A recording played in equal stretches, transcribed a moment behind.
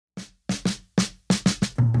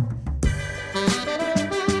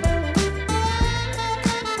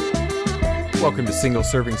Welcome to Single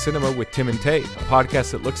Serving Cinema with Tim and Tay, a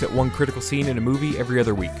podcast that looks at one critical scene in a movie every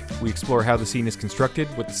other week. We explore how the scene is constructed,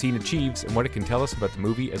 what the scene achieves, and what it can tell us about the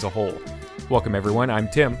movie as a whole. Welcome everyone, I'm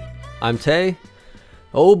Tim. I'm Tay.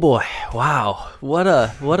 Oh boy, wow, what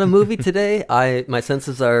a movie today. My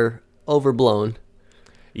senses are overblown.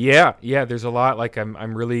 Yeah, there's a lot. Like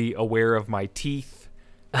I'm really aware of my teeth.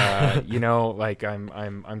 Like I'm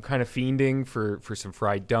kind of fiending for some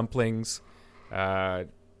fried dumplings.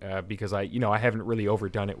 Because I haven't really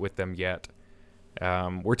overdone it with them yet.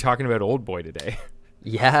 We're talking about Oldboy today.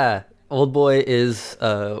 Yeah, Oldboy is,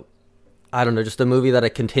 just a movie that I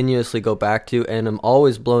continuously go back to, and I'm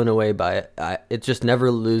always blown away by it. It just never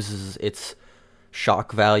loses its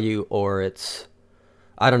shock value or its,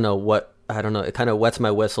 it kind of wets my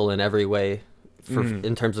whistle in every way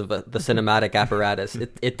in terms of the cinematic apparatus.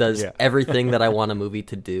 It does everything that I want a movie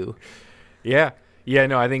to do. Yeah,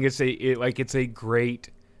 no, I think it's a great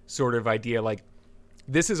sort of idea. Like,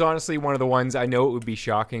 this is honestly one of the ones, I know it would be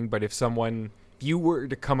shocking, but if you were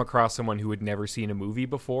to come across someone who had never seen a movie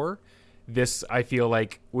before, this I feel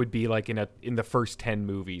like would be like in the first 10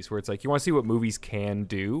 movies, where it's like you want to see what movies can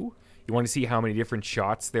do. You want to see how many different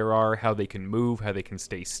shots there are, how they can move, how they can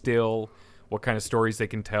stay still, what kind of stories they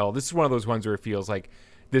can tell. This is one of those ones where it feels like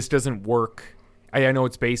this doesn't work. I know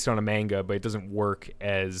it's based on a manga, but it doesn't work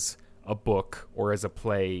as a book or as a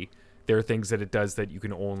play. There are things that it does that you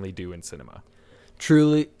can only do in cinema.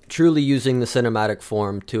 Truly using the cinematic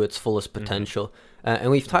form to its fullest potential.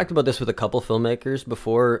 And we've talked about this with a couple filmmakers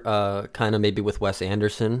before, kind of maybe with Wes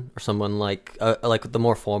Anderson or someone like the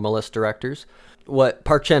more formalist directors. What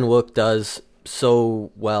Park Chan-wook does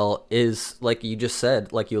so well is, like you just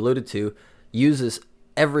said, like you alluded to, uses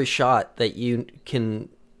every shot that you can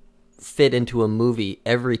fit into a movie.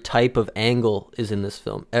 Every type of angle is in this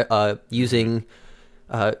film. Using,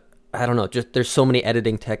 there's so many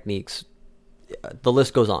editing techniques. The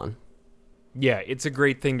list goes on. Yeah, it's a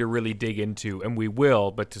great thing to really dig into, and we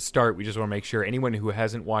will, but to start, we just want to make sure anyone who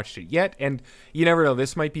hasn't watched it yet, and you never know,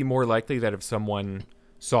 this might be more likely that if someone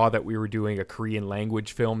saw that we were doing a Korean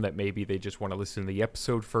language film, that maybe they just want to listen to the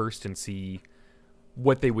episode first and see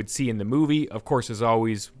what they would see in the movie. Of course, as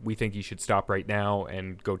always, we think you should stop right now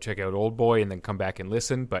and go check out Oldboy and then come back and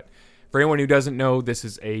listen. But for anyone who doesn't know, this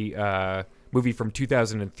is a movie from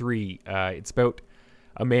 2003. It's about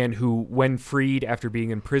a man who, when freed after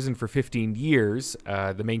being in prison for 15 years,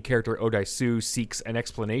 the main character, Odai-soo, seeks an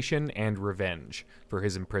explanation and revenge for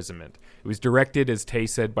his imprisonment. It was directed, as Tay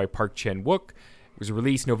said, by Park Chan-wook. It was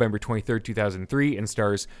released November 23rd, 2003, and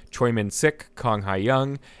stars Choi Min-sik, Kang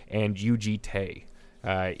Ha-young, and Yoo Ji-tae.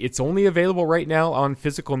 It's only available right now on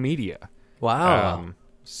physical media. Wow.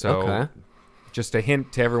 Okay. Just a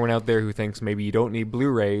hint to everyone out there who thinks maybe you don't need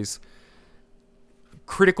Blu-rays.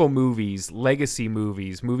 Critical movies, legacy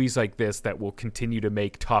movies like this that will continue to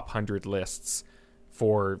make top 100 lists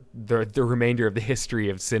for the remainder of the history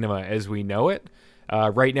of cinema as we know it.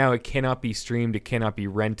 Right now, it cannot be streamed. It cannot be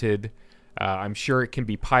rented. I'm sure it can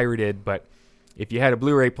be pirated, but if you had a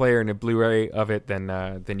Blu-ray player and a Blu-ray of it,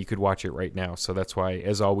 then you could watch it right now. So that's why,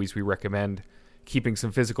 as always, we recommend keeping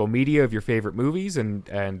some physical media of your favorite movies. And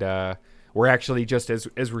we're actually, just as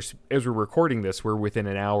we're recording this, we're within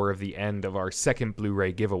an hour of the end of our second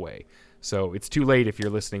Blu-ray giveaway. So it's too late if you're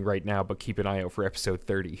listening right now, but keep an eye out for episode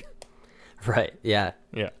 30. Right. Yeah.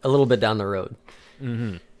 A little bit down the road.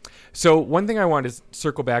 Mm-hmm. So one thing I wanted to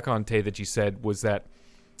circle back on, Tay, that you said was that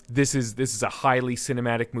this is a highly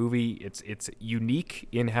cinematic movie. It's unique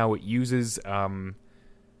in how it uses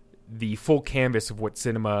the full canvas of what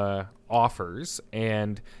cinema offers,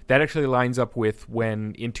 and that actually lines up with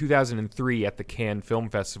when in 2003 at the Cannes Film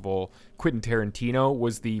Festival, Quentin Tarantino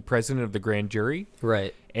was the president of the grand jury.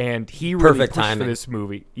 Right. And he really Perfect pushed timing for this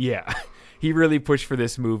movie. Yeah. He really pushed for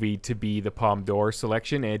this movie to be the Palme d'Or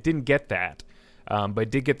selection, and it didn't get that. But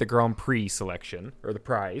it did get the Grand Prix selection, or the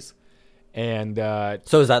prize. And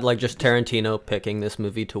so is that like just Tarantino picking this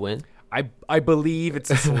movie to win? I believe it's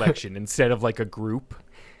a selection instead of like a group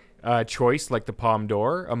choice like the Palme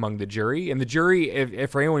d'Or among the jury. And the jury,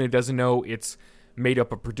 if for anyone who doesn't know, it's made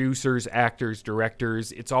up of producers, actors,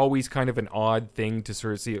 directors. It's always kind of an odd thing to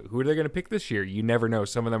sort of see who are they going to pick this year. You never know.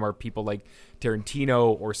 Some of them are people like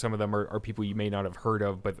Tarantino, or some of them are people you may not have heard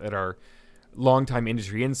of, but that are longtime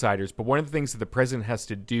industry insiders. But one of the things that the president has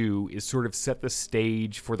to do is sort of set the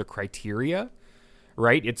stage for the criteria,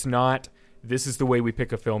 right? It's not, this is the way we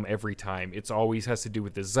pick a film every time. It's always has to do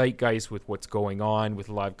with the zeitgeist, with what's going on, with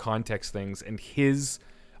a lot of context things. And his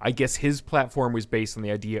platform was based on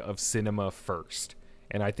the idea of cinema first.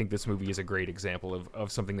 And I think this movie is a great example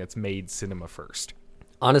of something that's made cinema first.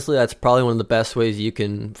 Honestly, that's probably one of the best ways you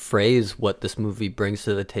can phrase what this movie brings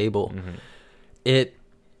to the table. Mm-hmm. it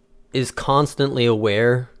is constantly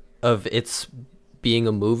aware of its being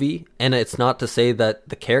a movie, and it's not to say that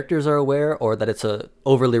the characters are aware or that it's a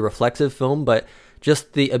overly reflexive film, but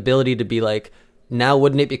just the ability to be like, now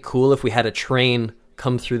wouldn't it be cool if we had a train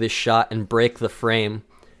come through this shot and break the frame,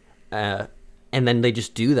 and then they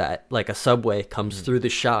just do that, like a subway comes through the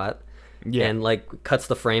shot and like cuts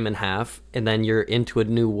the frame in half, and then you're into a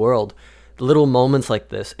new world. Little moments like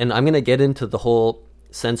this, and I'm going to get into the whole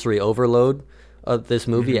sensory overload of this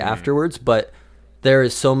movie afterwards, but there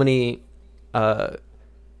is so many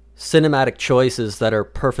cinematic choices that are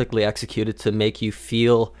perfectly executed to make you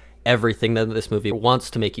feel everything that this movie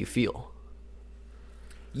wants to make you feel.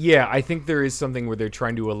 Yeah, I think there is something where they're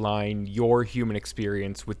trying to align your human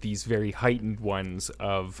experience with these very heightened ones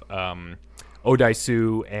of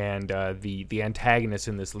Odaisu and the antagonist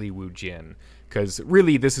in this Li Wu Jin, because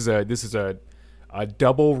really this is a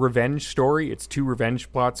double revenge story. It's two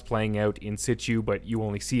revenge plots playing out in situ, but you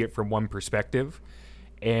only see it from one perspective,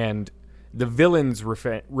 and the villain's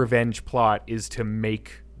revenge plot is to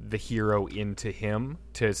make the hero into him,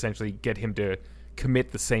 to essentially get him to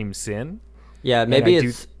commit the same sin. Yeah,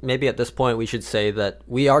 maybe at this point we should say that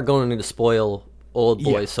we are going to spoil Old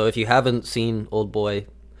Boy. Yeah. So if you haven't seen Old Boy,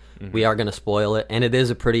 we are going to spoil it, and it is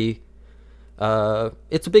a pretty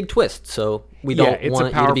it's a big twist, so we don't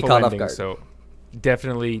want you to be caught off guard. So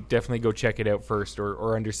definitely go check it out first,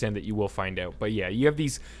 or understand that you will find out. But yeah, you have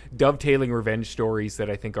these dovetailing revenge stories that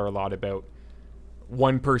I think are a lot about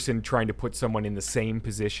one person trying to put someone in the same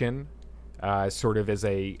position, sort of as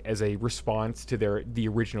a response to the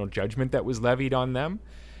original judgment that was levied on them.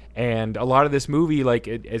 And a lot of this movie, like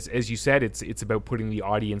as you said, it's about putting the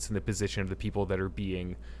audience in the position of the people that are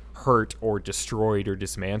being hurt or destroyed or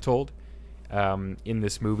dismantled. In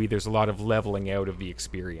this movie, there's a lot of leveling out of the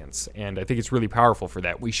experience, and I think it's really powerful for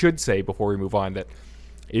that. We should say before we move on that,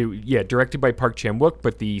 directed by Park Chan-wook,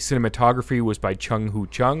 but the cinematography was by Chung Hu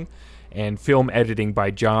Chung, and film editing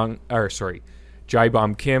by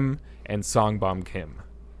Jae-bom Kim and Song-bom Kim,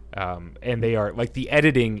 and they are like, the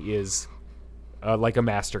editing is like a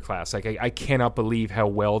masterclass. Like I cannot believe how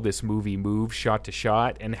well this movie moves shot to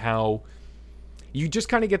shot, and how you just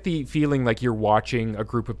kind of get the feeling like you're watching a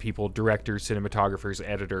group of people, directors, cinematographers,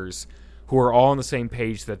 editors, who are all on the same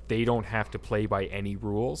page, that they don't have to play by any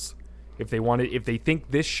rules. If they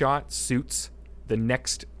think this shot suits the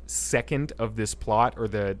next second of this plot, or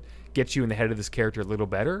gets you in the head of this character a little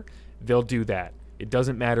better, they'll do that. It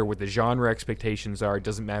doesn't matter what the genre expectations are. It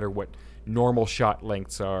doesn't matter what normal shot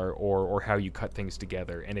lengths are, or how you cut things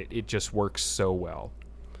together. And it just works so well.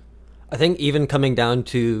 I think even coming down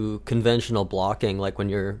to conventional blocking, like when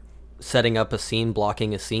you're setting up a scene,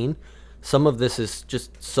 blocking a scene, some of this is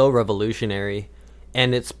just so revolutionary.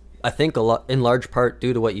 And it's, I think, a lot in large part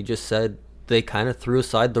due to what you just said. They kind of threw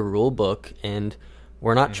aside the rule book, and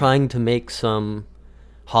we're not trying to make some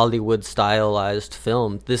Hollywood stylized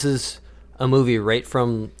film. This is a movie right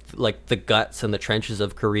from like the guts and the trenches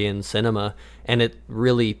of Korean cinema, and it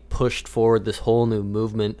really pushed forward this whole new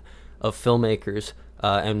movement of filmmakers,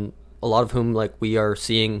 and a lot of whom, like, we are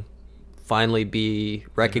seeing finally be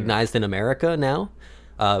recognized in America now.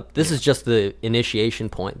 This is just the initiation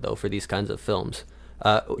point, though, for these kinds of films.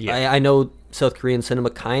 I know South Korean cinema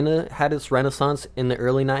kind of had its renaissance in the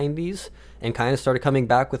early 90s and kind of started coming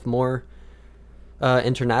back with more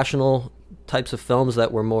international types of films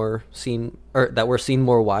that were more seen, or that were seen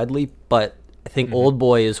more widely. But I think Old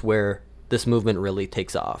Boy is where this movement really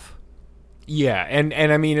takes off. Yeah, and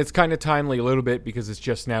I mean, it's kind of timely a little bit, because it's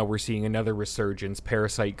just now we're seeing another resurgence.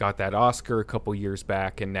 Parasite got that Oscar a couple years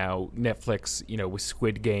back, and now Netflix, with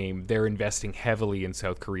Squid Game, they're investing heavily in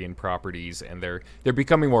South Korean properties, and they're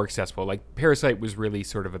becoming more accessible. Like, Parasite was really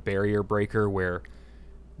sort of a barrier breaker, where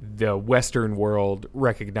the Western world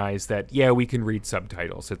recognized that, yeah, we can read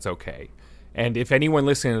subtitles, it's okay. And if anyone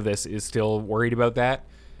listening to this is still worried about that,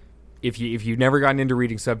 if you've never gotten into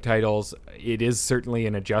reading subtitles, it is certainly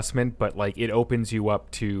an adjustment, but like, it opens you up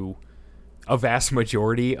to a vast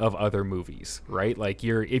majority of other movies, right? Like,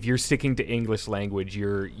 if you're sticking to English language,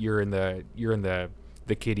 you're in the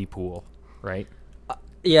kiddie pool, right?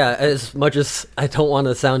 Yeah, as much as I don't want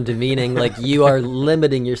to sound demeaning, like, you are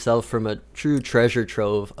limiting yourself from a true treasure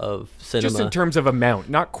trove of cinema. Just in terms of amount,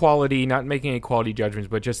 not quality, not making any quality judgments,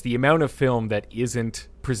 but just the amount of film that isn't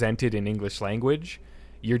presented in English language.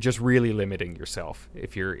 You're just really limiting yourself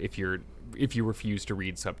if you refuse to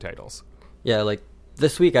read subtitles. Yeah, like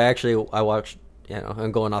this week I watched,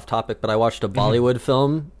 I'm going off topic, but I watched a Bollywood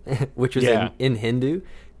film, which was in Hindu.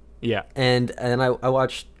 Yeah. And I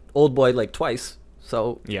watched Old Boy like twice.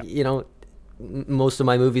 So, most of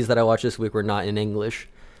my movies that I watched this week were not in English,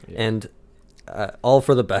 and all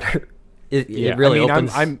for the better. it really I mean,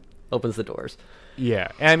 opens opens the doors. Yeah,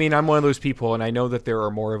 I mean, I'm one of those people, and I know that there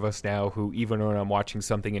are more of us now who, even when I'm watching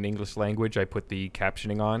something in English language, I put the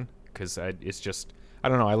captioning on because it's just, I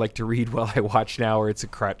don't know, I like to read while I watch now, or it's a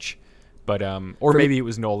crutch. But or maybe it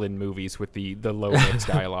was Nolan movies with the low mix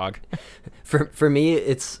dialogue. For me,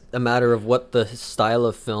 it's a matter of what the style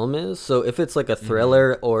of film is. So if it's like a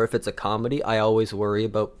thriller or if it's a comedy, I always worry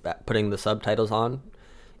about putting the subtitles on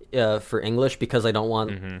for English because I don't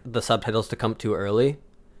want the subtitles to come too early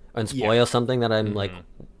and spoil something that I'm like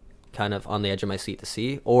kind of on the edge of my seat to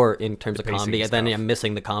see. Or in terms of comedy, then I'm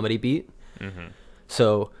missing the comedy beat.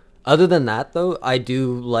 So other than that, though, I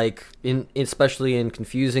do like especially in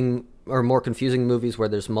confusing or more confusing movies where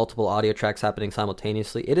there's multiple audio tracks happening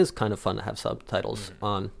simultaneously, it is kind of fun to have subtitles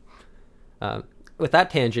on. With that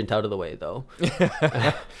tangent out of the way, though.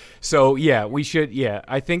 So, yeah, we should,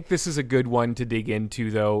 I think this is a good one to dig into,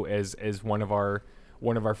 though, as one of our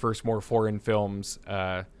first more foreign films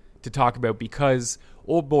to talk about, because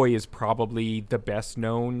Oldboy is probably the best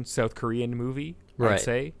known South Korean movie, I'd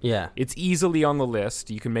say. Yeah. It's easily on the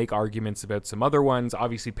list. You can make arguments about some other ones.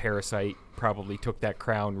 Obviously, Parasite probably took that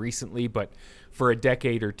crown recently, but for a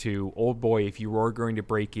decade or two, Oldboy, if you were going to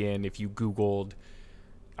break in, if you Googled,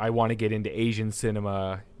 I want to get into Asian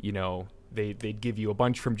cinema, you know, they'd give you a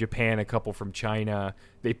bunch from Japan, a couple from China.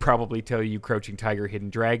 They'd probably tell you Crouching Tiger,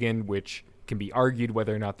 Hidden Dragon, which can be argued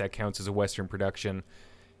whether or not that counts as a Western production.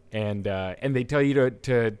 And they tell you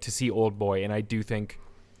to see Oldboy, and I do think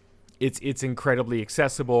it's incredibly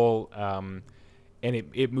accessible, and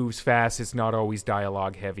it moves fast. It's not always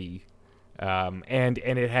dialogue heavy, and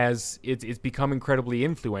it's become incredibly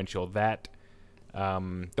influential. That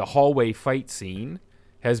the hallway fight scene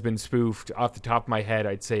has been spoofed off the top of my head,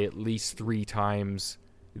 I'd say at least 3 times.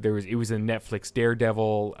 It was in Netflix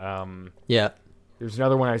Daredevil. There's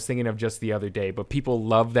another one I was thinking of just the other day, but people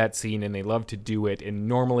love that scene and they love to do it and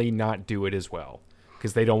normally not do it as well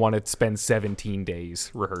because they don't want to spend 17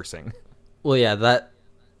 days rehearsing. Well, yeah,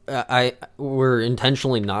 we're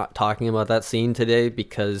intentionally not talking about that scene today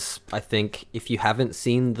because I think if you haven't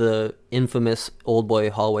seen the infamous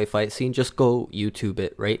Oldboy hallway fight scene, just go YouTube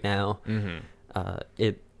it right now.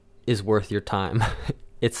 It is worth your time.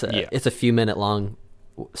 It's a few minute long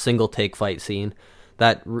single take fight scene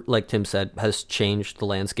that, like Tim said, has changed the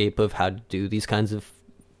landscape of how to do these kinds of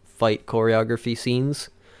fight choreography scenes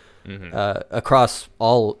across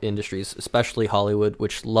all industries, especially Hollywood,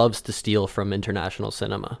 which loves to steal from international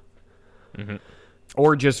cinema.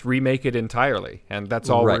 Or just remake it entirely, and that's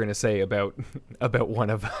all we're going to say about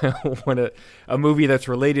a movie that's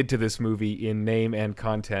related to this movie in name and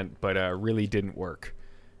content, but really didn't work.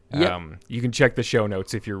 You can check the show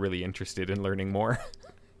notes if you're really interested in learning more.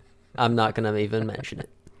 I'm not going to even mention it.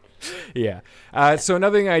 So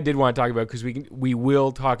another thing I did want to talk about, because we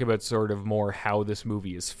will talk about sort of more how this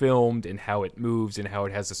movie is filmed and how it moves and how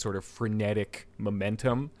it has a sort of frenetic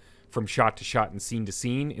momentum from shot to shot and scene to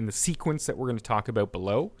scene in the sequence that we're going to talk about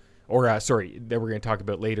below, or that we're going to talk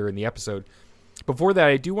about later in the episode. Before that,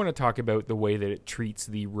 I do want to talk about the way that it treats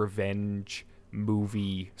the revenge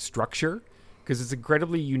movie structure, because it's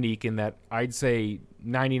incredibly unique in that I'd say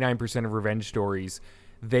 99% of revenge stories,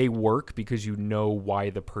 they work because you know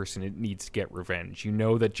why the person needs to get revenge. You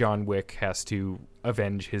know that John Wick has to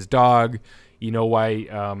avenge his dog. You know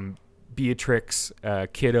why Beatrix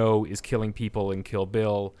Kiddo is killing people in Kill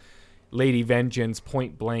Bill. Lady Vengeance,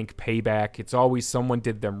 Point Blank, Payback. It's always someone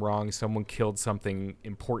did them wrong. Someone killed something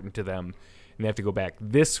important to them, and they have to go back.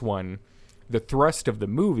 This one, the thrust of the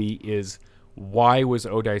movie is, why was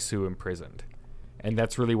Odaisu imprisoned? And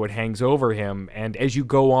that's really what hangs over him. And as you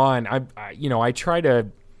go on, I try to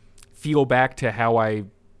feel back to how I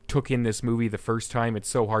took in this movie the first time. It's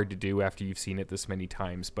so hard to do after you've seen it this many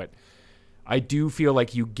times. But I do feel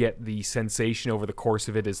like you get the sensation over the course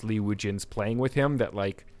of it as Lee Woo-jin's playing with him that,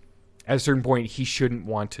 like, at a certain point, he shouldn't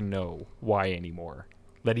want to know why anymore.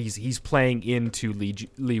 That he's playing into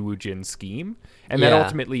Lee Woo-jin's scheme. And that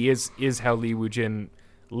ultimately is how Lee Woo-jin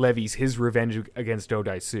levies his revenge against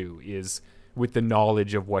Odaisu, is with the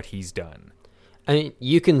knowledge of what he's done. I mean,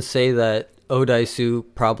 you can say that Odaisu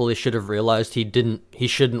probably should have realized he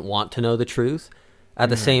shouldn't want to know the truth. At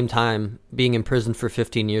the same time, being in prison for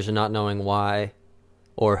 15 years and not knowing why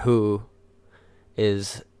or who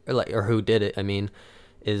who did it, I mean,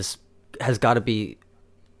 has got to be,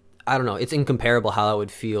 I don't know, it's incomparable how I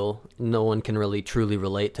would feel. No one can really truly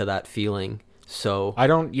relate to that feeling. So I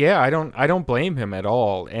don't blame him at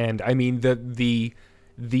all. And I mean,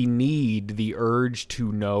 the need, the urge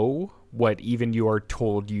to know what even you are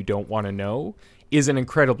told you don't want to know is an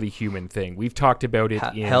incredibly human thing. We've talked about it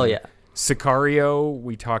in hell yeah. Sicario.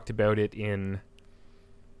 We talked about it in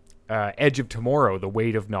Edge of Tomorrow, the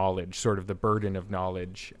weight of knowledge, sort of the burden of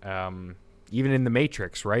knowledge. Even in The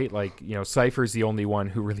Matrix, right? Like, Cypher's the only one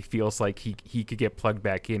who really feels like he could get plugged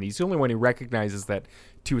back in. He's the only one who recognizes that,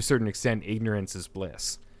 to a certain extent, ignorance is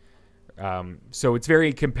bliss. So it's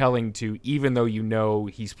very compelling to, even though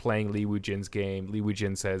he's playing Li Wujin's game, Li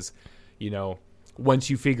Wujin says, once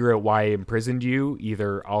you figure out why I imprisoned you,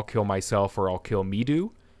 either I'll kill myself or I'll kill Midu,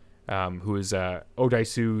 who is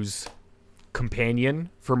Odaisu's companion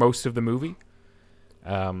for most of the movie.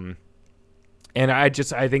 And I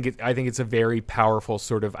think it's a very powerful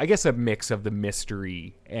sort of, I guess, a mix of the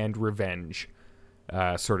mystery and revenge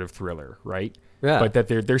sort of thriller, right? Yeah. But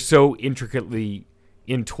that they're so intricately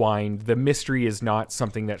entwined. The mystery is not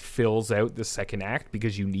something that fills out the second act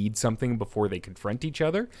because you need something before they confront each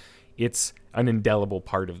other. It's an indelible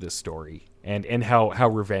part of this story, and how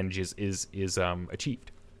revenge is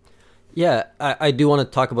achieved. Yeah, I do want to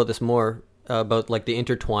talk about this more, about like the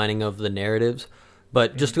intertwining of the narratives.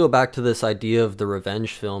 But just to go back to this idea of the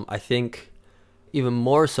revenge film, I think even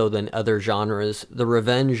more so than other genres, the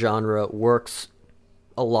revenge genre works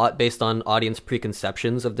a lot based on audience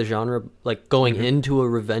preconceptions of the genre. Like going into a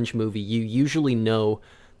revenge movie, you usually know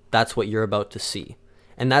that's what you're about to see.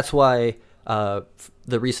 And that's why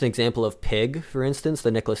the recent example of Pig, for instance,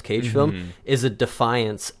 the Nicolas Cage film, is a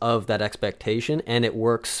defiance of that expectation, and it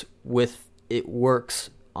works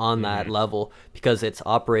on that level because it's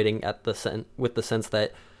operating at with the sense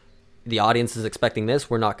that the audience is expecting this.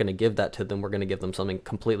 We're not going to give that to them. We're going to give them something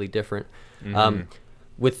completely different.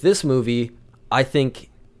 With this movie, I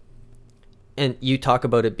think, and you talk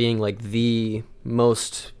about it being like the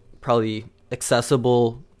most probably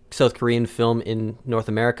accessible South Korean film in North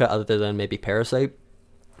America, other than maybe Parasite.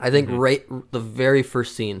 I think right the very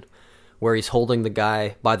first scene where he's holding the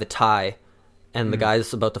guy by the tie, and the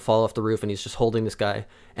guy's about to fall off the roof, and he's just holding this guy.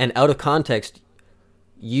 And out of context,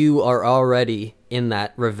 you are already in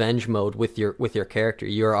that revenge mode with your character.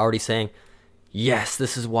 You're already saying, yes,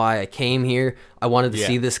 this is why I came here. I wanted to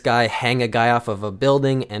see this guy hang a guy off of a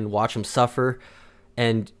building and watch him suffer.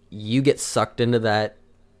 And you get sucked into that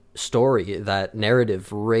story, that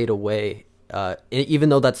narrative right away. Even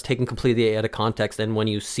though that's taken completely out of context, and when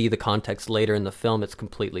you see the context later in the film, it's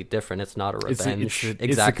completely different. It's not a revenge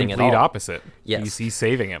exacting it's the complete opposite. Yes. He's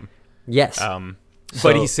saving him. Yes.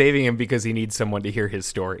 But he's saving him because he needs someone to hear his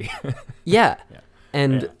story. Yeah.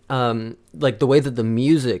 And like the way that the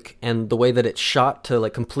music and the way that it's shot to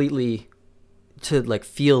like completely to like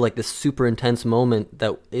feel like this super intense moment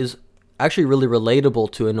that is actually really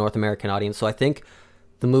relatable to a North American audience. So I think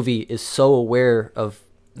the movie is so aware of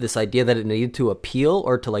this idea that it needed to appeal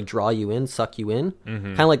or to like draw you in, suck you in,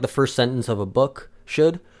 kind of like the first sentence of a book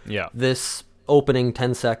should. Yeah. This opening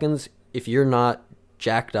 10 seconds, if you're not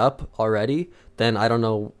jacked up already, then I don't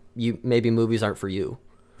know, maybe movies aren't for you.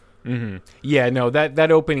 Yeah, no,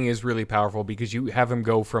 that opening is really powerful because you have him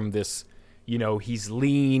go from this, he's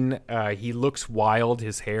lean, he looks wild,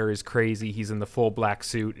 his hair is crazy, he's in the full black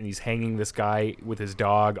suit, and he's hanging this guy with his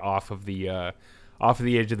dog off of the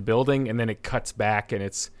edge of the building, and then it cuts back, and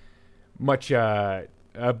it's much a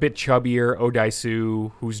bit chubbier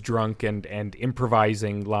Odaisu, who's drunk and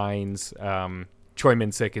improvising lines. Choi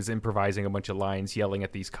Min-sik is improvising a bunch of lines, yelling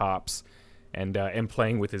at these cops, and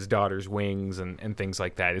playing with his daughter's wings and things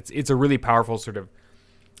like that. It's a really powerful sort of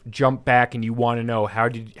jump back, and you want to know how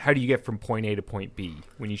do you get from point A to point B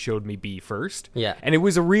when you showed me B first. Yeah. And it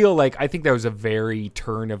was a real, I think that was a very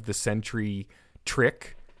turn of the century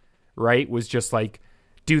trick, right? Was just like,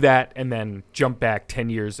 do that and then jump back 10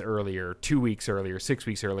 years earlier, 2 weeks earlier, 6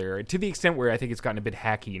 weeks earlier, to the extent where I think it's gotten a bit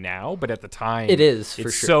hacky now, but at the time it's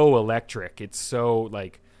sure. so electric. It's so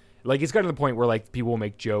like it's gotten to the point where like people will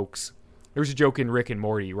make jokes. There's a joke in Rick and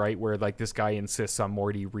Morty, right, where like this guy insists on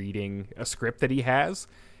Morty reading a script that he has,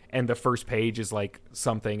 and the first page is like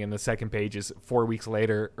something, and the second page is 4 weeks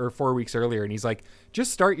later or 4 weeks earlier, and he's like,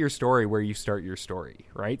 just start your story where you start your story,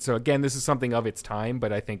 right? So again, this is something of its time,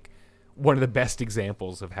 but I think one of the best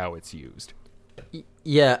examples of how it's used.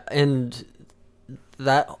 Yeah, and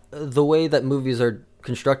that the way that movies are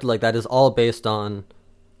constructed like that is all based on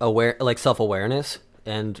self-awareness,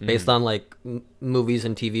 and based on like movies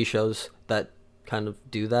and TV shows that kind of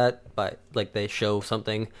do that, by like they show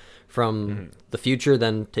something from the future,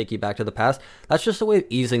 then take you back to the past. That's just a way of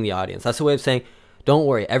easing the audience. That's a way of saying, don't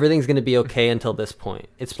worry, everything's going to be okay until this point.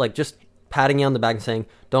 It's like just patting you on the back and saying,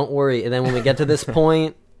 don't worry, and then when we get to this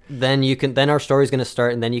point, then our story's going to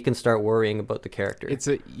start, and then you can start worrying about the character. And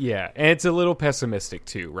it's a little pessimistic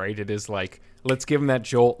too, right? It is like, let's give him that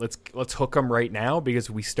jolt. Let's hook him right now, because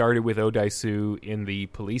we started with Odaisu in the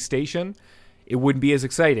police station. It wouldn't be as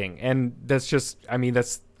exciting, and that's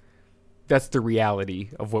that's the reality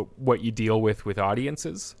of what you deal with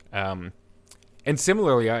audiences. And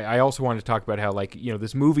similarly, I also wanted to talk about how, like, you know,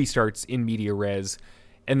 this movie starts in media res,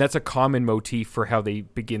 and that's a common motif for how they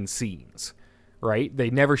begin scenes, right? They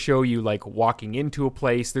never show you, like, walking into a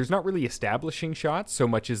place. There's not really establishing shots so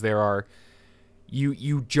much as there are,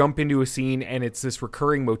 you jump into a scene, and it's this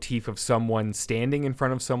recurring motif of someone standing in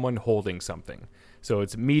front of someone holding something. So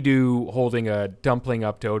it's Midu holding a dumpling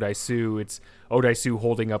up to Odaisu. It's Odaisu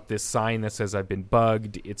holding up this sign that says, "I've been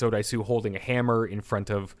bugged." It's Odaisu holding a hammer in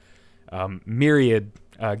front of myriad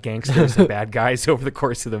gangsters and bad guys over the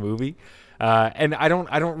course of the movie. And I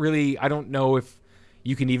don't know if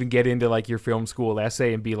you can even get into, like, your film school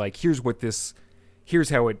essay and be like, here's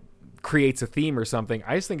how it creates a theme or something.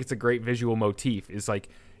 I just think it's a great visual motif. Is like,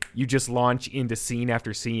 you just launch into scene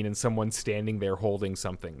after scene and someone's standing there holding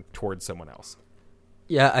something towards someone else.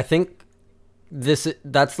 Yeah, I think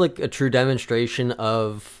that's like a true demonstration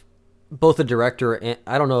of both a director and,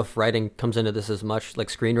 I don't know if writing comes into this as much, like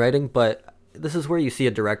screenwriting, but this is where you see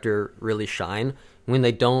a director really shine when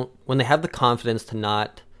they have the confidence to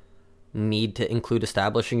not need to include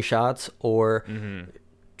establishing shots or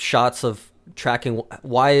shots of tracking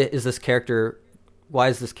why is this character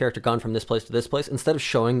gone from this place to this place. Instead of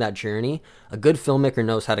showing that journey, a good filmmaker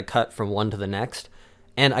knows how to cut from one to the next.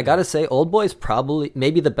 And I gotta say, Oldboy is probably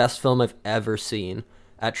maybe the best film I've ever seen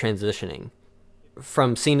at transitioning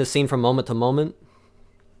from scene to scene, from moment to moment.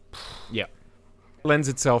 Yeah, lends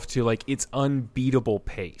itself to, like, its unbeatable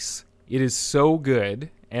pace. It is so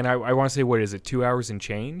good, and I want to say, what is it, 2 hours and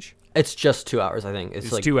change? It's just 2 hours, I think.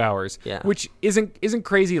 It's like 2 hours, yeah, which isn't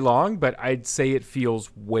crazy long, but I'd say it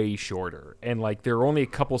feels way shorter. And, like, there are only a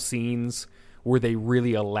couple scenes where they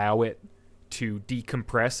really allow it to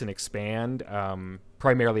decompress and expand.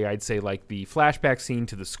 Primarily, I'd say, like, the flashback scene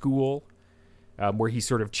to the school, where he's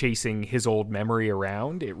sort of chasing his old memory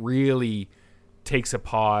around. It really takes a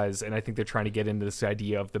pause, and I think they're trying to get into this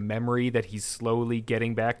idea of the memory that he's slowly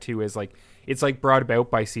getting back to, as, like, it's, like, brought about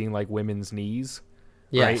by seeing, like, women's knees.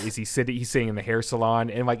 Yes. Right? Is he's sitting in the hair salon,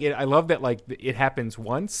 and, like, I love that, like, it happens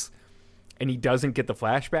once, and he doesn't get the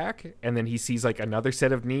flashback, and then he sees, like, another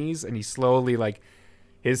set of knees, and he slowly, like,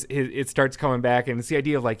 it starts coming back, and it's the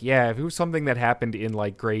idea of, like, yeah, if it was something that happened in,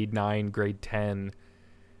 like, grade 9, grade 10,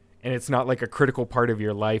 and it's not, like, a critical part of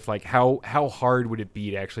your life, like, how hard would it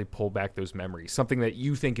be to actually pull back those memories? Something that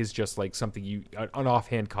you think is just, like, something an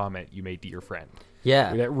offhand comment you made to your friend.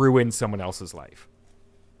 Yeah. That ruins someone else's life.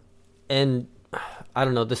 And I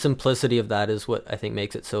don't know, the simplicity of that is what I think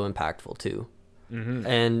makes it so impactful too. Mm-hmm.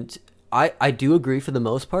 And I do agree for the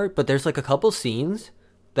most part, but there's, like, a couple scenes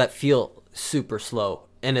that feel super slow,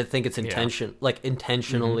 and I think it's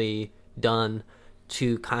intentionally done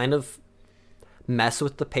to kind of mess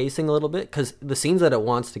with the pacing a little bit, because the scenes that it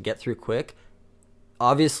wants to get through quick,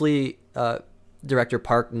 obviously director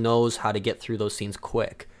Park knows how to get through those scenes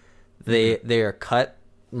quick. They are cut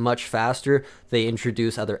much faster. They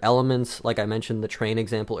introduce other elements, like I mentioned the train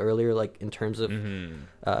example earlier, like in terms of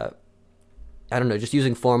I don't know, just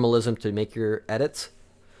using formalism to make your edits.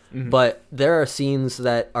 But there are scenes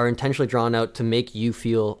that are intentionally drawn out to make you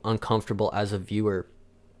feel uncomfortable as a viewer.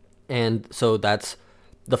 And so that's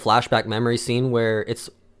the flashback memory scene where it's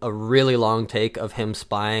a really long take of him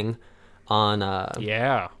spying on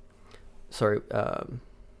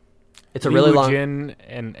it's a really long Jin,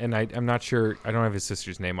 and I'm not sure, I don't have his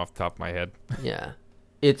sister's name off the top of my head. Yeah.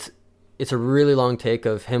 It's a really long take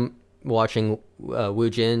of him watching Wu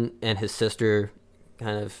Jin and his sister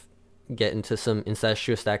kind of get into some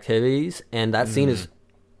incestuous activities, and that scene is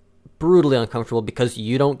brutally uncomfortable because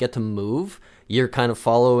you don't get to move. You're kind of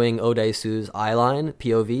following Odaisu's eye line,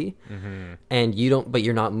 POV, and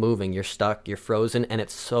you're not moving. You're stuck, you're frozen, and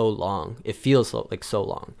it's so long. It feels like so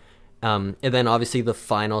long. And then obviously the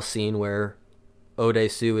final scene where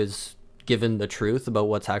Odaisu is given the truth about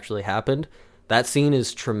what's actually happened. That scene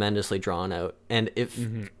is tremendously drawn out. And if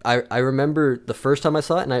I remember the first time I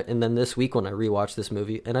saw it, and then this week when I rewatched this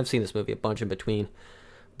movie, and I've seen this movie a bunch in between,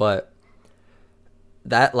 but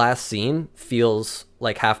that last scene feels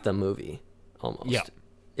like half the movie almost. Yeah.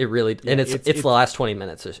 It really, and it's the last 20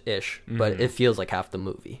 minutes ish, but it feels like half the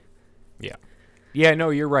movie. Yeah. Yeah,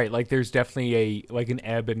 no, you're right. Like, there's definitely an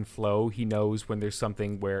ebb and flow. He knows when there's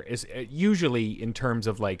something where it's usually in terms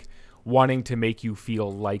of, like, wanting to make you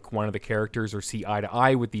feel like one of the characters or see eye to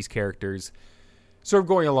eye with these characters, sort of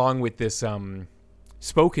going along with this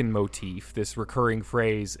spoken motif, this recurring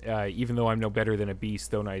phrase, even though I'm no better than a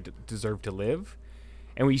beast, don't I deserve to live?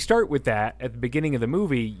 And when you start with that at the beginning of the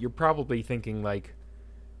movie, you're probably thinking, like,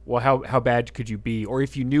 well, how bad could you be? Or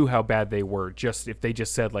if you knew how bad they were, just if they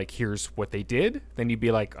just said like, here's what they did, then you'd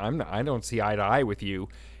be like, I don't see eye to eye with you.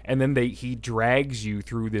 And then he drags you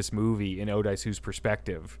through this movie in Odaisu's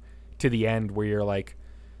perspective to the end where you're like,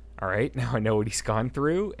 all right, now I know what he's gone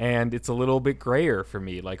through, and it's a little bit grayer for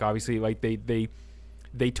me. Like, obviously, like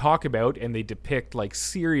they talk about and they depict like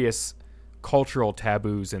serious cultural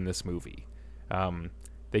taboos in this movie.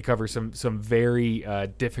 They cover some very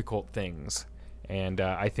difficult things, and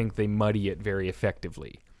I think they muddy it very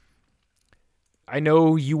effectively. I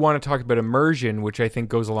know you want to talk about immersion, which I think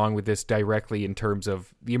goes along with this directly in terms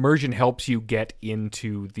of the immersion helps you get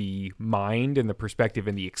into the mind and the perspective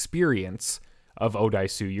and the experience of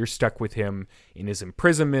Odaisu. You're stuck with him in his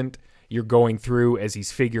imprisonment. You're going through as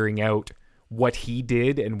he's figuring out what he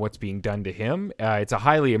did and what's being done to him. It's a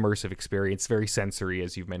highly immersive experience, very sensory,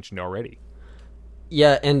 as you've mentioned already.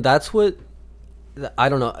 Yeah, and that's what, I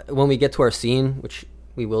don't know, when we get to our scene, which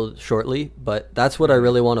we will shortly, but that's what I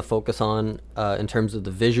really want to focus on in terms of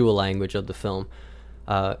the visual language of the film.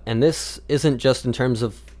 And this isn't just in terms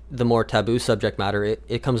of the more taboo subject matter.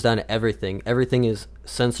 It comes down to everything. Everything is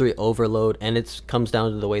sensory overload, and it comes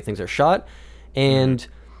down to the way things are shot and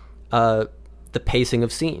the pacing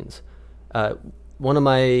of scenes. One of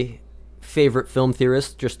my favorite film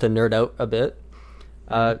theorists, just to nerd out a bit,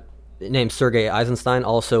 named Sergei Eisenstein,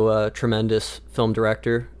 also a tremendous film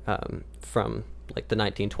director from like the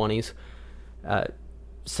 1920s,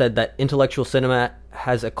 said that intellectual cinema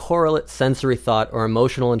has a correlate sensory thought or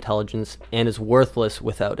emotional intelligence and is worthless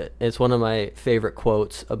without it. It's one of my favorite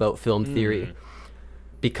quotes about film theory,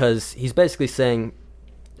 because he's basically saying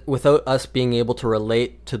without us being able to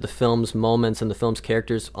relate to the film's moments and the film's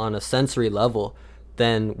characters on a sensory level,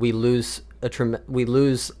 then we lose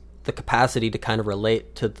the capacity to kind of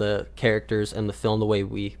relate to the characters and the film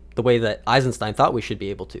the way that Eisenstein thought we should be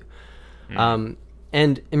able to.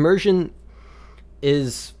 And immersion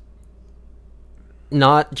is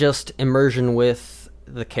not just immersion with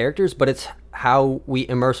the characters, but it's how we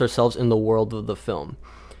immerse ourselves in the world of the film.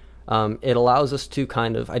 It allows us to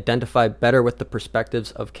kind of identify better with the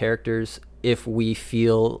perspectives of characters if we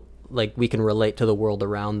feel like we can relate to the world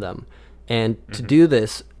around them. And to do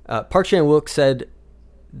this, Park Chan-wook said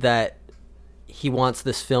that he wants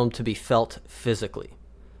this film to be felt physically.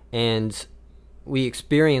 And we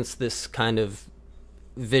experience this kind of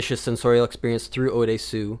vicious sensorial experience through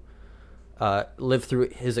Odaisu, live through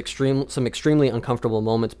some extremely uncomfortable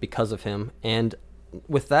moments because of him. And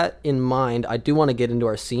with that in mind, I do want to get into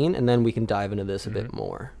our scene, and then we can dive into this a bit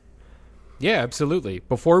more. Yeah, absolutely.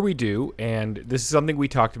 Before we do, and this is something we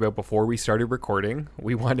talked about before we started recording,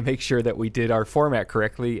 we wanted to make sure that we did our format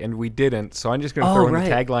correctly, and we didn't. So I'm just going to throw in the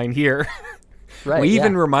tagline here. We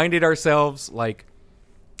even reminded ourselves like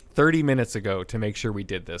 30 minutes ago to make sure we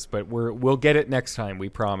did this, but we'll get it next time, we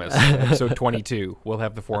promise. Episode 22, we'll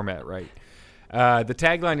have the format right. The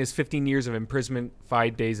tagline is 15 years of imprisonment,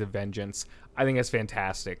 5 days of vengeance. I think that's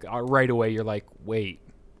fantastic. Right away, you're like, wait,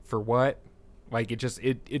 for what? Like,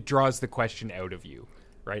 it draws the question out of you,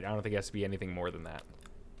 right? I don't think it has to be anything more than that.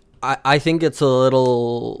 I think it's a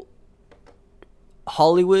little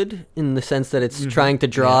Hollywood in the sense that it's trying to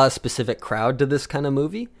draw a specific crowd to this kind of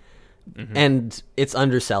movie. And it's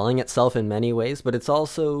underselling itself in many ways, but it's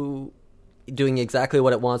also doing exactly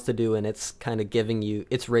what it wants to do, and it's kind of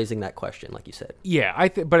it's raising that question, like you said. Yeah,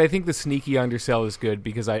 but I think the sneaky undersell is good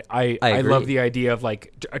because I love the idea of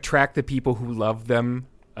like attract the people who love them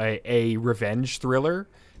a revenge thriller,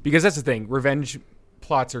 because that's the thing. Revenge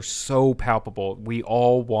plots are so palpable. We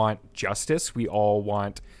all want justice. We all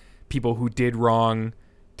want people who did wrong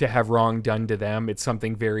to have wrong done to them. It's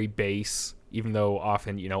something very base. Even though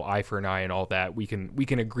often, eye for an eye and all that, we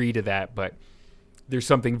can agree to that, but there's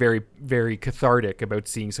something very, very cathartic about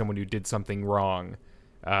seeing someone who did something wrong,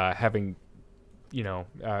 having,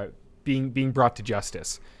 being brought to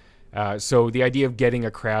justice. So the idea of getting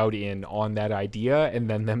a crowd in on that idea and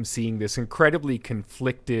then them seeing this incredibly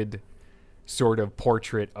conflicted sort of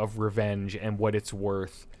portrait of revenge and what it's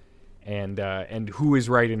worth, and who is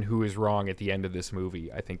right and who is wrong at the end of this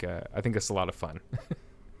movie, I think it's a lot of fun.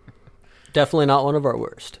 Definitely not one of our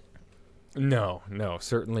worst. No,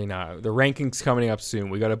 certainly not. The ranking's coming up soon.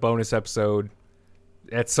 We got a bonus episode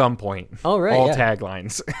at some point. Oh, right. All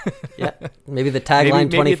taglines. Yeah. Maybe the tagline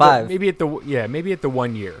 25. Maybe at the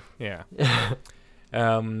 1 year. Yeah.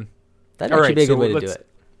 That'd actually be a good way to do it.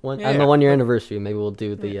 On the 1 year anniversary, maybe we'll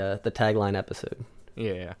do the tagline episode.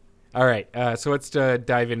 Yeah. All right. So let's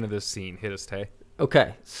dive into this scene. Hit us, Tay.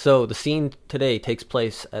 Okay, so the scene today takes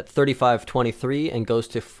place at 35:23 and goes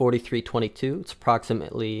to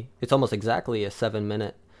 43:22. It's almost exactly a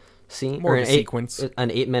 7-minute scene. More or of a sequence.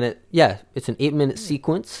 An 8 minute. Yeah, it's an 8 minute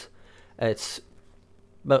sequence. It's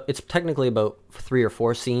technically about 3 or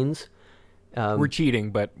 4 scenes. We're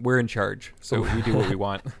cheating, but we're in charge, so we do what we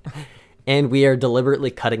want. And we are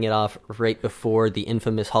deliberately cutting it off right before the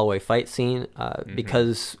infamous hallway fight scene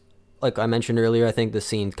because, like I mentioned earlier, I think the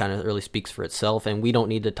scene kind of really speaks for itself, and we don't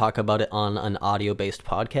need to talk about it on an audio-based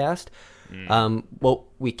podcast. What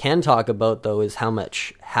we can talk about, though, is how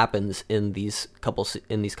much happens in these couple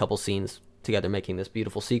scenes together, making this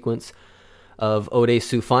beautiful sequence of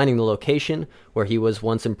Odesu finding the location where he was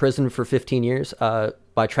once imprisoned for 15 years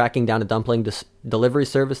by tracking down a dumpling delivery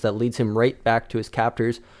service that leads him right back to his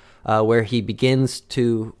captors, where he begins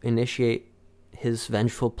to initiate his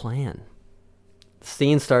vengeful plan. The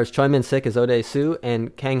scene stars Choi Min-sik as Odesu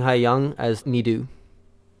and Kang Ha-young as Midu.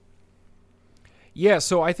 Yeah,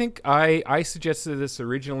 so I think I suggested this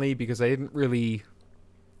originally because I didn't really...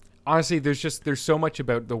 Honestly, there's so much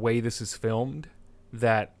about the way this is filmed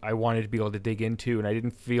that I wanted to be able to dig into, and I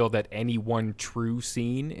didn't feel that any one true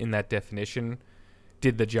scene in that definition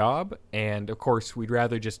did the job. And, of course, we'd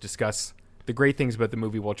rather just discuss the great things about the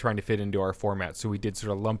movie while trying to fit into our format. So we did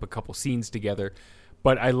sort of lump a couple scenes together.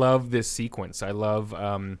 But I love this sequence. I love,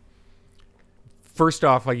 first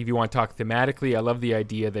off, like if you want to talk thematically, I love the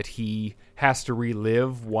idea that he has to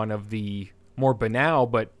relive one of the more banal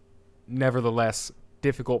but nevertheless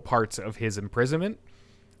difficult parts of his imprisonment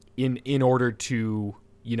in order to,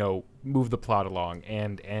 move the plot along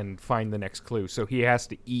and find the next clue. So he has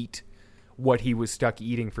to eat what he was stuck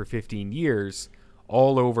eating for 15 years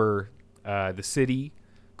all over the city,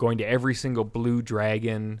 going to every single Blue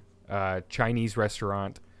Dragon Chinese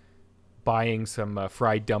restaurant, buying some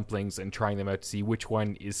fried dumplings and trying them out to see which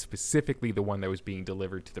one is specifically the one that was being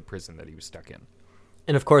delivered to the prison that he was stuck in.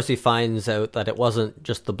 And of course he finds out that it wasn't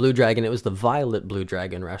just the Blue Dragon, it was the Violet Blue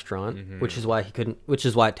Dragon restaurant, which is why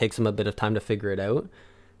it takes him a bit of time to figure it out.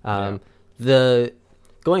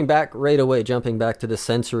 Jumping back to the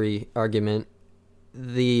sensory argument,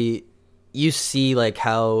 you see like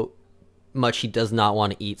how much he does not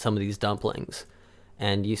want to eat some of these dumplings.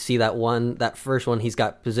 And you see that first one, he's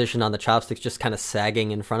got positioned on the chopsticks, just kind of sagging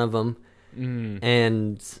in front of him.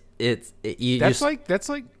 And that's like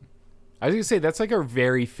I was gonna say that's like a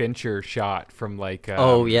very Fincher shot from like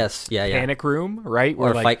Panic Room, right?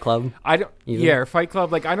 Or like, Fight Club. Or Fight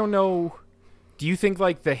Club. Like I don't know. Do you think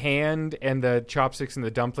like the hand and the chopsticks and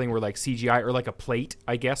the dumpling were like CGI or like a plate?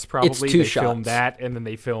 I guess probably it's two they shots. film that and then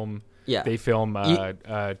they film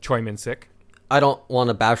Choi Min-sik. I don't want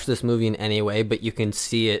to bash this movie in any way, but you can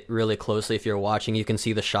see it really closely if you're watching. You can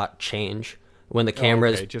see the shot change when the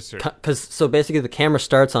camera so basically the camera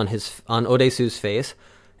starts on Odesu's face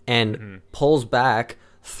and pulls back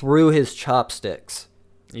through his chopsticks.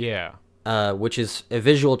 Yeah. Which is a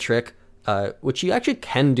visual trick, which you actually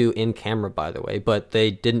can do in camera, by the way, but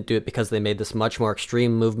they didn't do it because they made this much more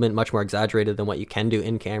extreme movement, much more exaggerated than what you can do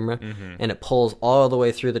in camera. And it pulls all the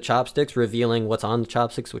way through the chopsticks, revealing what's on the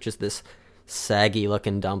chopsticks, which is this saggy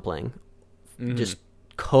looking dumpling, just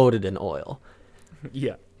coated in oil.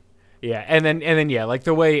 Yeah. And then like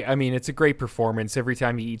the way, I mean, it's a great performance. Every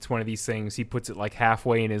time he eats one of these things, he puts it like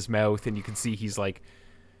halfway in his mouth and you can see he's like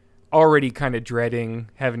already kind of dreading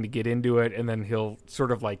having to get into it. And then he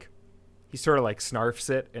sort of like snarfs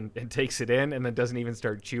it and takes it in and then doesn't even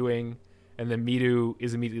start chewing. And then Midu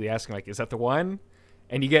is immediately asking like, is that the one?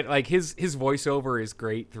 And you get like his voiceover is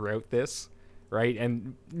great throughout this. Right,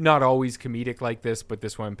 and not always comedic like this, but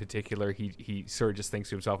this one in particular, he sort of just thinks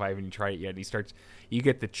to himself, I haven't even tried it yet. And you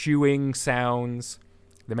get the chewing sounds,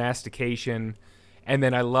 the mastication, and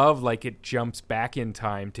then I love like it jumps back in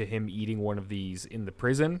time to him eating one of these in the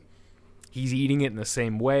prison. He's eating it in the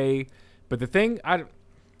same way, but the thing,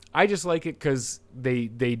 I just like it because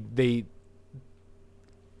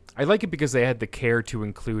I like it because they had the care to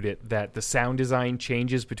include it, that the sound design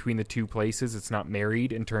changes between the two places. It's not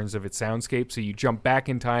married in terms of its soundscape. So you jump back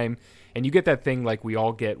in time and you get that thing like we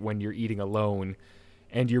all get when you're eating alone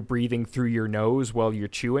and you're breathing through your nose while you're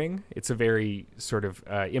chewing. It's a very sort of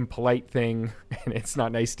impolite thing and it's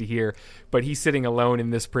not nice to hear. But he's sitting alone in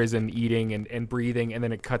this prison eating and breathing, and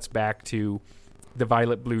then it cuts back to the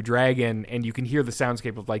Violet Blue Dragon and you can hear the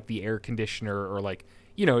soundscape of like the air conditioner or like,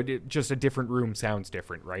 just a different room sounds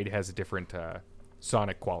different, right? It has a different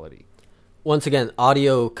sonic quality. Once again,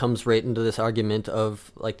 audio comes right into this argument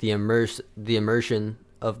of like the immersion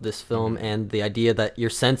of this film and the idea that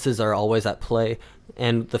your senses are always at play.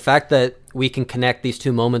 And the fact that we can connect these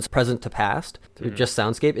two moments, present to past, through just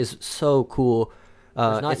soundscape is so cool.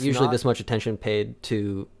 There's not usually this much attention paid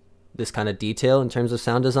to this kind of detail in terms of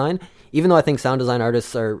sound design, even though I think sound design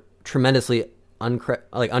artists are tremendously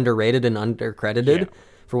underrated and undercredited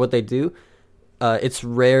for what they do. It's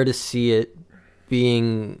rare to see it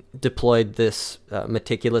being deployed this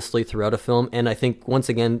meticulously throughout a film. And I think, once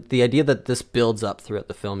again, the idea that this builds up throughout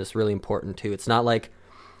the film is really important too. It's not like,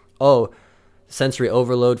 oh, sensory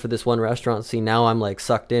overload for this one restaurant scene, now I'm like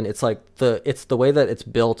sucked in. It's like it's the way that it's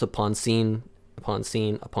built upon scene upon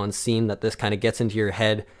scene upon scene, that this kind of gets into your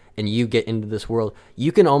head and you get into this world.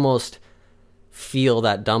 You can almost feel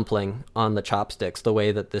that dumpling on the chopsticks, the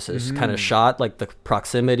way that this is kind of shot, like the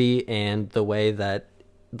proximity and the way that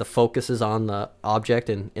the focus is on the object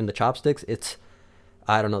and in the chopsticks. It's,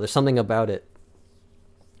 I don't know, there's something about it.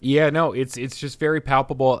 Yeah, no, it's just very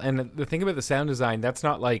palpable. And the thing about the sound design, that's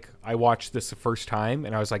not like I watched this the first time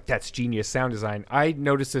and I was like, that's genius sound design. I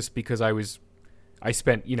noticed this because I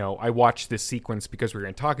watched this sequence because we were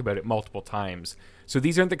going to talk about it multiple times. So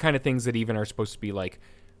these aren't the kind of things that even are supposed to be like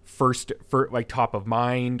like top of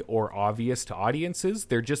mind or obvious to audiences.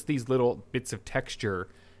 They're just these little bits of texture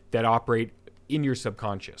that operate in your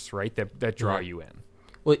subconscious, right? That draw you in.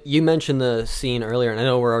 Well, you mentioned the scene earlier, and I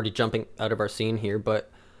know we're already jumping out of our scene here,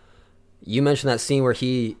 but you mentioned that scene where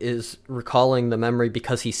he is recalling the memory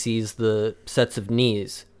because he sees the sets of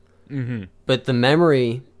knees. Mm-hmm. But the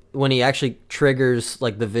memory, when he actually triggers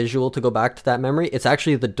like the visual to go back to that memory, it's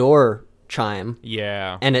actually the door chime.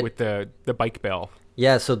 Yeah, and with the bike bell.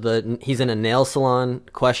 Yeah, so he's in a nail salon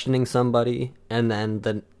questioning somebody, and then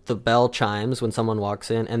the bell chimes when someone walks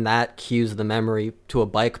in, and that cues the memory to a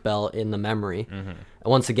bike bell in the memory. Mm-hmm. And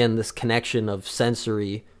once again, this connection of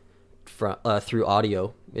sensory through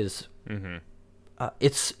audio is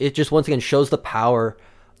it just once again shows the power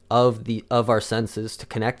of our senses to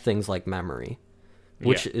connect things like memory,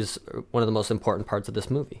 which is one of the most important parts of this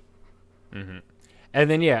movie. Mm-hmm. And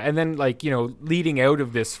then like, leading out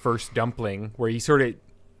of this first dumpling where he sort of,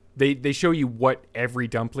 they show you what every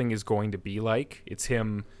dumpling is going to be like. It's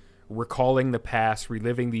him recalling the past,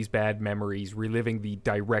 reliving these bad memories, reliving the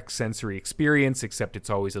direct sensory experience, except it's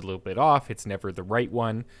always a little bit off. It's never the right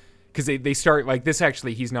one. Because they start like this,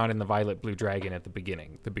 actually, he's not in the Violet Blue Dragon at the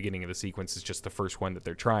beginning. The beginning of the sequence is just the first one that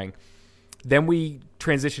they're trying. Then we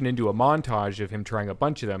transition into a montage of him trying a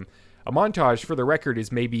bunch of them. A montage, for the record, is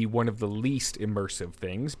maybe one of the least immersive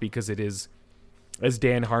things because it is, as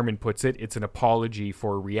Dan Harmon puts it, it's an apology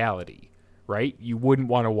for reality, right? You wouldn't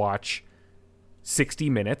want to watch 60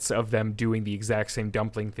 minutes of them doing the exact same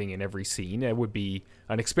dumpling thing in every scene. It would be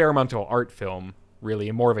an experimental art film, really,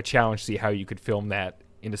 and more of a challenge to see how you could film that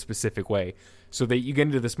in a specific way. So that you get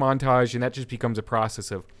into this montage, and that just becomes a process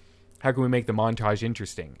of how can we make the montage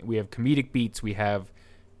interesting? We have comedic beats, we have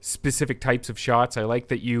specific types of shots. I like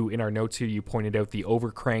that in our notes here, you pointed out the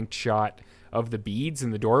overcranked shot of the beads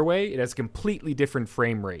in the doorway. It has a completely different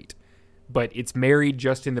frame rate, but it's married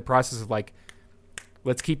just in the process of like,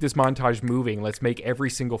 let's keep this montage moving. Let's make every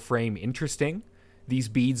single frame interesting. These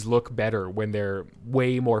beads look better when they're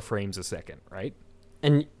way more frames a second, right?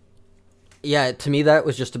 And yeah, to me, that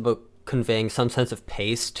was just about conveying some sense of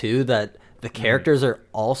pace too, that the characters are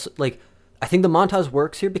also like, I think the montage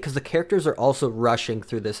works here because the characters are also rushing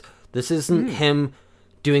through this. This isn't him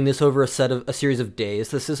doing this over a series of days.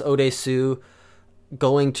 This is Odessu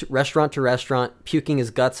going to restaurant, puking his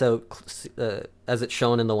guts out, as it's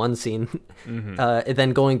shown in the one scene, and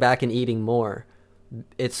then going back and eating more.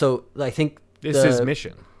 It's so, I think this is his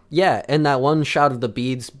mission. Yeah, and that one shot of the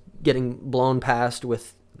beads getting blown past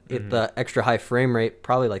with the extra high frame rate,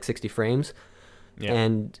 probably like 60 frames,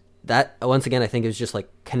 and that, once again, I think is just like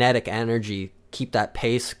kinetic energy. Keep that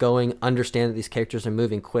pace going. Understand that these characters are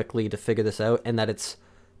moving quickly to figure this out, and that it's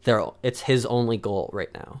his only goal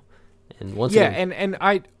right now. And once again, and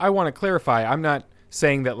I want to clarify. I'm not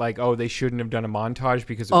saying that like, oh, they shouldn't have done a montage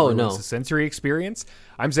because it ruins the sensory experience.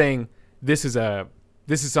 I'm saying this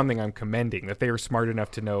is something I'm commending, that they were smart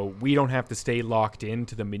enough to know we don't have to stay locked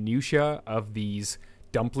into the minutia of these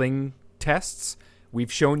dumpling tests.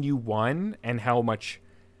 We've shown you one and how much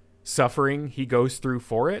suffering he goes through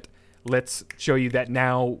for it. Let's show you that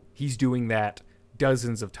now he's doing that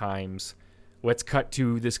dozens of times. Let's cut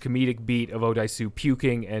to this comedic beat of Odessu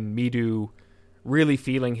puking and Midu really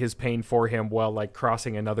feeling his pain for him while like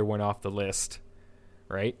crossing another one off the list,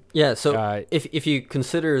 right? Yeah, so if you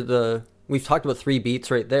consider we've talked about 3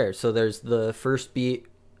 beats right there. So there's the first beat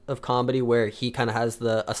of comedy where he kind of has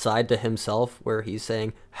the aside to himself where he's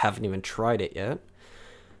saying, haven't even tried it yet.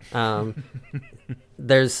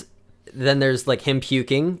 There's like him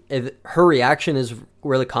puking. Her reaction is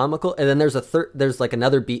really comical, and then there's like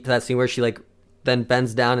another beat to that scene where she like then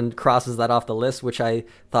bends down and crosses that off the list, which I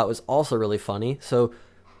thought was also really funny. So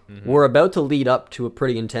we're about to lead up to a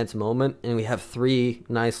pretty intense moment, and we have 3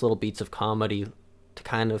 nice little beats of comedy to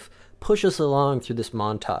kind of push us along through this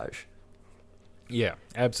montage. Yeah,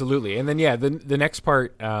 absolutely. And then the next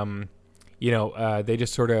part, they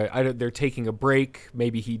just sort of they're taking a break.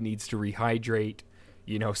 Maybe he needs to rehydrate,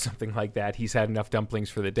 something like that. He's had enough dumplings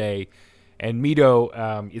for the day. And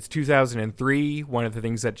Mito, it's 2003. One of the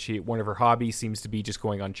things one of her hobbies seems to be just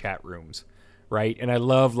going on chat rooms, right? And I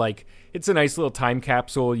love, like, it's a nice little time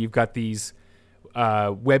capsule. You've got these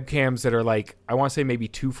webcams that are like, I want to say maybe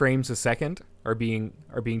 2 frames a second are being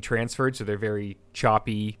transferred, so they're very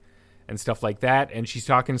choppy and stuff like that. And she's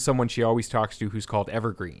talking to someone she always talks to who's called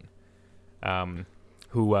Evergreen,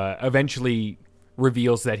 who eventually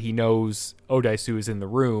reveals that he knows Odaisu is in the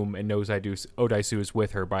room and knows Odaisu is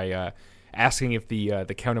with her by asking if the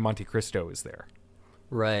Count of Monte Cristo is there.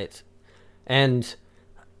 Right. And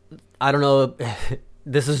I don't know,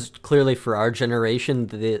 this is clearly for our generation,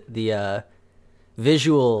 the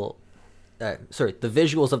visuals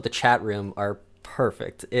of the chat room are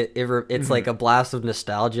perfect. It's like a blast of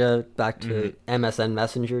nostalgia back to MSN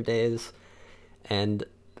Messenger days, and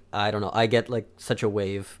I don't know, I get like such a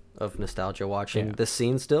wave of nostalgia watching this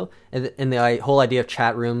scene still, and the whole idea of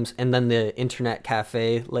chat rooms, and then the internet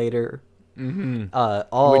cafe later,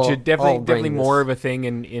 which is definitely more of a thing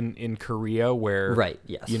in Korea, where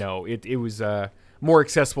it was more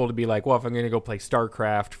accessible to be like, well, if I'm going to go play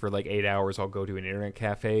StarCraft for like 8 hours, I'll go to an internet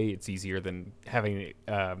cafe. It's easier than having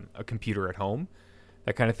a computer at home,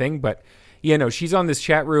 that kind of thing. But she's on this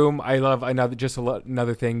chat room. I love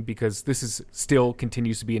another thing, because this is still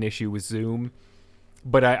continues to be an issue with Zoom.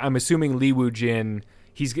 But I'm assuming Lee Woo Jin,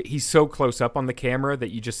 he's so close up on the camera that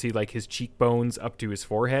you just see like his cheekbones up to his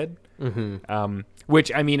forehead,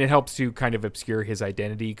 which, I mean, it helps to kind of obscure his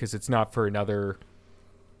identity, because it's not for another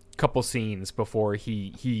couple scenes before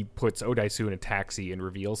he puts Odaisu in a taxi and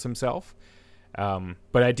reveals himself.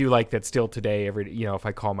 But I do like that still today, if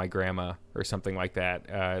I call my grandma or something like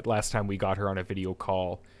that, last time we got her on a video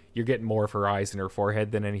call, you're getting more of her eyes and her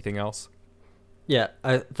forehead than anything else. Yeah,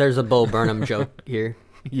 there's a Bo Burnham joke here.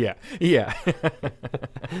 Yeah.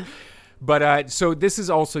 But so this is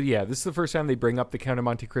also, this is the first time they bring up the Count of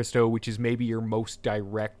Monte Cristo, which is maybe your most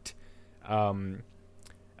direct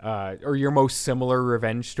or your most similar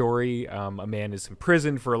revenge story. A man is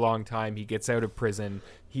imprisoned for a long time. He gets out of prison.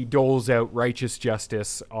 He doles out righteous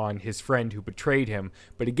justice on his friend who betrayed him.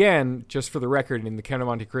 But again, just for the record, in the Count of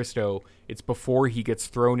Monte Cristo, it's before he gets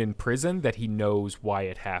thrown in prison that he knows why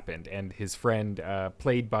it happened. And his friend,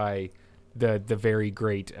 played by the very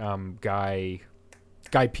great Guy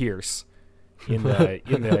Pearce, in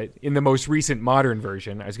the most recent modern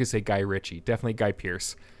version. I was gonna say Guy Ritchie, definitely Guy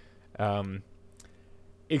Pearce.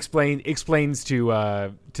 Explains to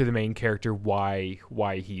the main character why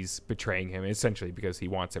he's betraying him, essentially because he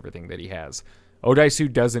wants everything that he has.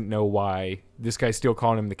 Odaisu doesn't know why. This guy's still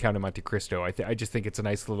calling him the Count of Monte Cristo. I just think it's a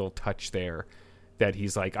nice little touch there, that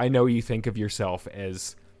he's like, I know you think of yourself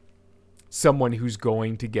as someone who's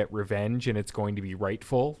going to get revenge, and it's going to be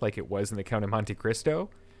rightful, like it was in the Count of Monte Cristo,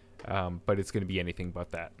 but it's going to be anything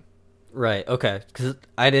but that. Right, okay, because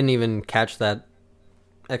I didn't even catch that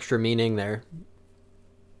extra meaning there.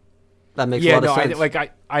 That makes a lot of sense.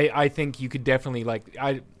 I think you could definitely,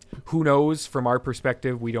 who knows, from our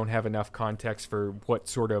perspective, we don't have enough context for what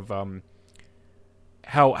sort of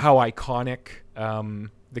how iconic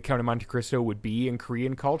the Count of Monte Cristo would be in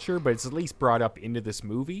Korean culture, but it's at least brought up into this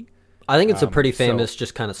movie. I think it's a pretty famous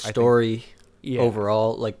just kind of story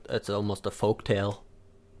overall. Like, it's almost a folk tale.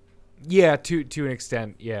 Yeah, to an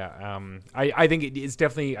extent, yeah. I think it is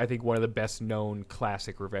definitely, one of the best known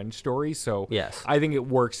classic revenge stories. So yes, I think it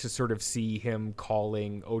works to sort of see him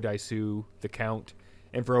calling Odaisu the Count,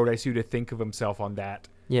 and for Odaisu to think of himself on that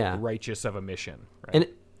righteous of a mission. Right? And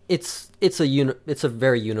it's a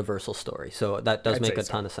very universal story, so that does make a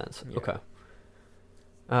ton of sense. Yeah.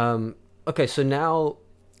 Okay. Okay, so now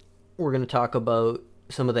we're going to talk about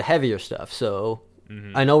some of the heavier stuff. So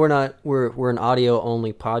I know we're an audio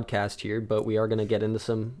only podcast here, but we are going to get into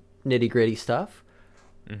some nitty gritty stuff.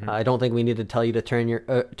 I don't think we need to tell you to turn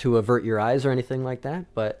to avert your eyes or anything like that,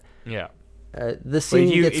 but this scene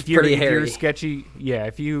gets pretty hairy. If you're sketchy,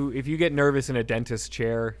 if you get nervous in a dentist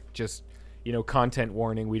chair, just content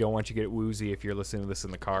warning. We don't want you to get woozy if you're listening to this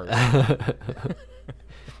in the car.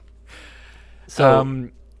 So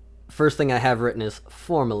first thing I have written is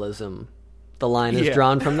formalism. The line is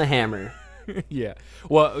drawn from the hammer. Yeah.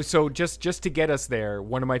 Well, so just to get us there,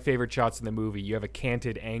 one of my favorite shots in the movie, you have a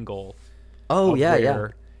canted angle. Oh,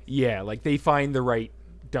 Yeah, like they find the right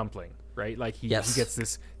dumpling, right? Like he gets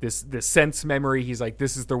this sense memory. He's like,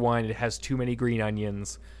 this is the one. It has too many green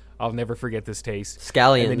onions. I'll never forget this taste.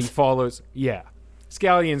 Scallions. And then he follows,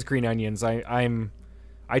 scallions, green onions.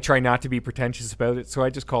 I try not to be pretentious about it, so I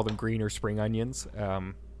just call them green or spring onions.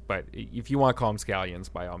 but if you want to call them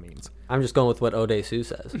scallions, by all means. I'm just going with what Odesu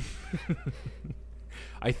says.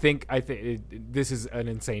 I think this is an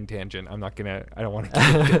insane tangent. I don't want to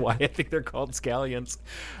get into why I think they're called scallions.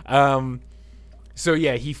 So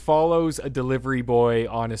yeah, he follows a delivery boy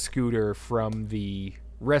on a scooter from the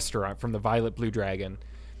restaurant, from the Violet Blue Dragon.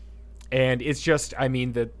 And it's just, I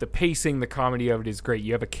mean, the pacing, the comedy of it is great.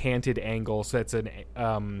 You have a canted angle, so that's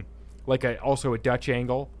also a Dutch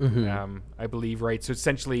angle, I believe, right? So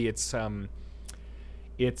essentially, it's thrown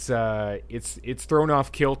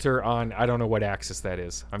off kilter on, I don't know what axis that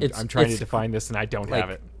is. I'm trying to define this, and I don't have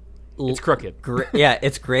it. It's crooked. Yeah,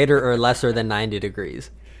 it's greater or lesser than 90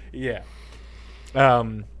 degrees. Yeah.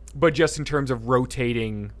 But just in terms of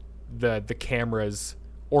rotating the camera's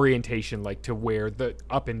orientation, like to where the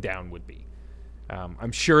up and down would be.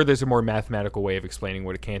 I'm sure there's a more mathematical way of explaining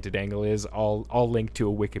what a canted angle is. I'll link to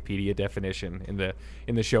a Wikipedia definition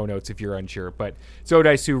in the show notes if you're unsure. But it's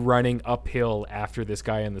Odaisu running uphill after this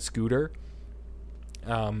guy on the scooter,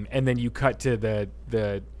 and then you cut to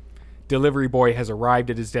the delivery boy has arrived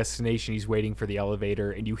at his destination. He's waiting for the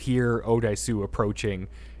elevator, and you hear Odaisu approaching.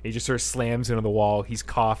 He just sort of slams into the wall. He's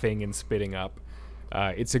coughing and spitting up.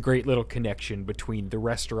 It's a great little connection between the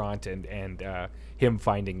restaurant and him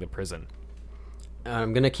finding the prison.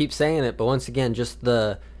 I'm gonna keep saying it, but once again, just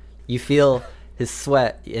you feel his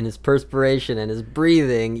sweat and his perspiration and his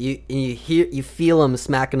breathing. You feel him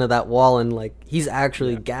smack into that wall, and like he's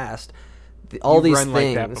actually gassed. All these things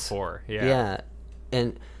like that before, yeah.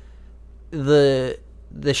 And the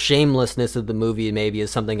shamelessness of the movie maybe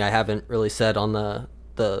is something I haven't really said on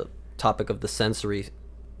the topic of the sensory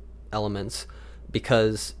elements,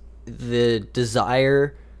 because the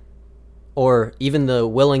desire or even the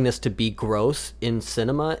willingness to be gross in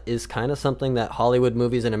cinema is kind of something that Hollywood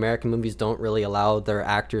movies and American movies don't really allow their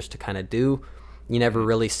actors to kind of do. You never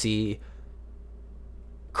really see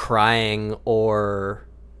crying or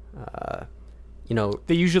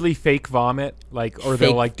they usually fake vomit,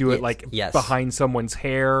 they'll like do it like behind someone's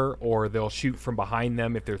hair, or they'll shoot from behind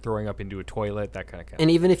them if they're throwing up into a toilet, that kind of. And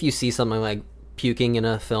even if you see something like puking in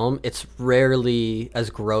a film, it's rarely as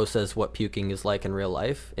gross as what puking is like in real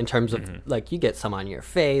life, in terms of like you get some on your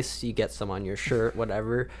face, you get some on your shirt,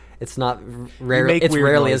 whatever. It's not rarely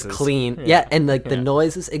noises. As clean. And like the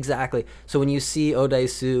noises, exactly. So when you see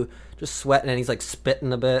Odaisu just sweating and he's like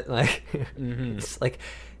spitting a bit, like it's like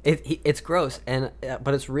it's gross,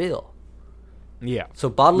 but it's real. Yeah. So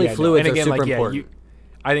bodily fluids are super important.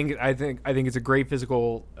 I think it's a great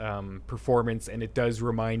physical performance, and it does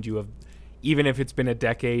remind you of, even if it's been a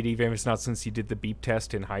decade, even if it's not since you did the beep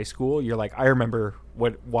test in high school, you're like, I remember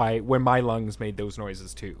when my lungs made those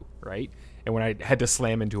noises too, right? And when I had to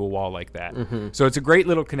slam into a wall like that. So it's a great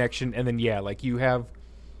little connection. And then like you have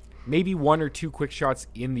maybe one or two quick shots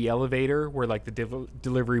in the elevator where like the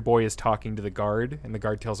delivery boy is talking to the guard, and the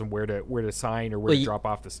guard tells him where to sign or where to drop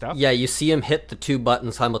off the stuff. Yeah, you see him hit the two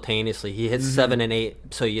buttons simultaneously. He hits 7 and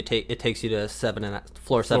 8, so it takes you to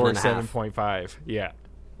floor 7.5. Yeah.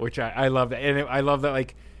 Which I love that, and I love that.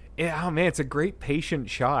 Like, it's a great patient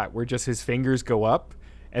shot where just his fingers go up,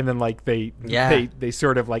 and then like they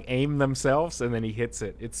sort of like aim themselves, and then he hits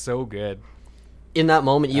it. It's so good. In that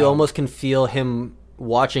moment, you almost can feel him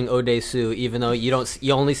watching Odaisu, even though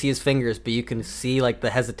you only see his fingers, but you can see like the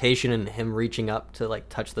hesitation in him reaching up to like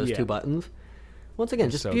touch those two buttons. Once again,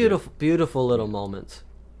 just so beautiful little moments.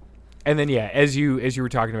 And then as you were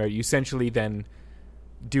talking about, you essentially then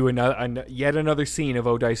do yet another scene of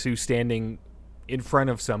Odaisu standing in front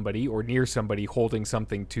of somebody or near somebody holding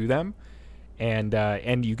something to them,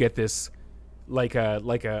 and you get this like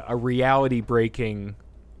a reality breaking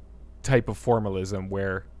type of formalism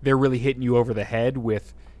where they're really hitting you over the head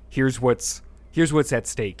with here's what's at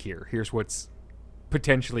stake here, here's what's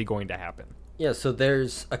potentially going to happen. Yeah, so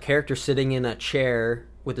there's a character sitting in a chair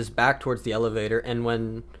with his back towards the elevator, and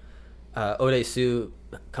when Odaisu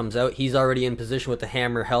comes out, he's already in position with the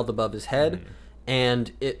hammer held above his head,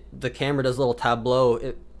 and the camera does a little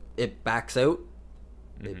tableau. It backs out,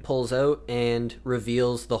 it pulls out, and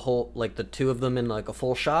reveals the whole, like the two of them in like a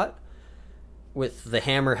full shot, with the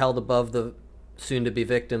hammer held above the soon-to-be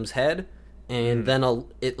victim's head, and then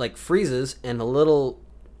it like freezes, and a little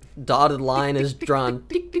dotted line is drawn,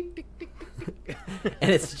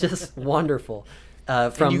 and it's just wonderful.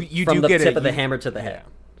 From the tip of the hammer to the head.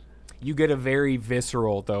 You get a very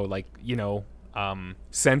visceral, though, like,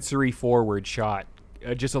 sensory forward shot,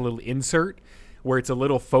 just a little insert where it's a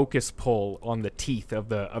little focus pull on the teeth of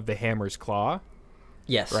the hammer's claw.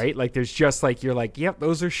 Yes. Right? Like, there's just like, you're like, yep,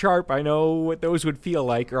 those are sharp. I know what those would feel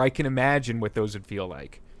like, or I can imagine what those would feel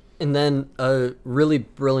like. And then a really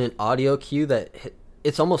brilliant audio cue that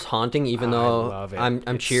it's almost haunting, even I though love it. I'm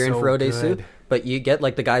It's cheering so for Odesu. good. But you get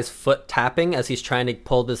like the guy's foot tapping as he's trying to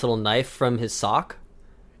pull this little knife from his sock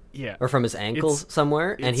Yeah. or from his ankle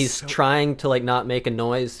somewhere, and it's he's so- trying to like not make a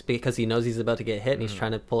noise because he knows he's about to get hit, and he's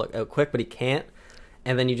trying to pull it out quick, but he can't.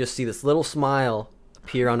 And then you just see this little smile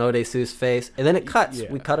appear on Odesu's face, and then it cuts.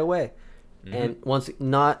 Yeah. We cut away. And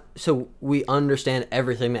so we understand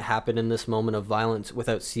everything that happened in this moment of violence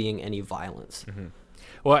without seeing any violence.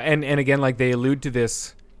 Well, and again, like they allude to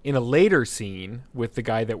this in a later scene with the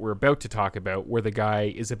guy that we're about to talk about, where the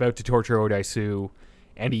guy is about to torture Odaisu,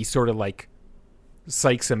 and he sort of like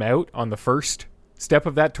psychs him out on the first step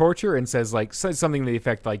of that torture and says something to the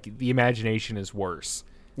effect like the imagination is worse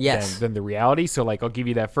Yes. than the reality. So like I'll give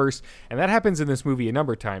you that first, and that happens in this movie a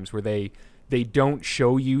number of times where they don't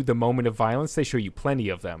show you the moment of violence. They show you plenty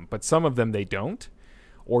of them, but some of them they don't.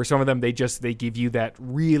 Or some of them they give you that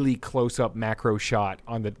really close up macro shot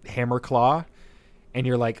on the hammer claw, and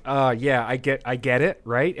you're like, yeah, I get it,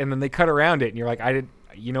 right? And then they cut around it, and you're like,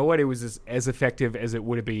 you know what? It was as effective as it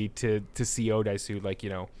would be to see Odaisu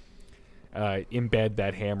embed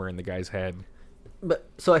that hammer in the guy's head. But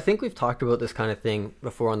so I think we've talked about this kind of thing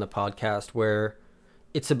before on the podcast, where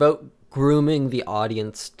it's about grooming the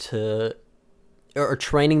audience to, or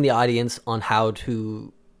training the audience on how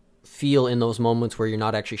to feel in those moments where you're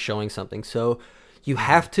not actually showing something. So you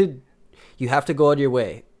have to go out of your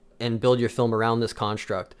way and build your film around this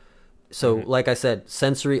construct. So like I said,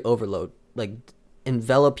 sensory overload, like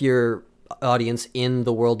envelop your audience in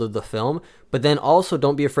the world of the film, but then also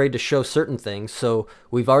don't be afraid to show certain things. So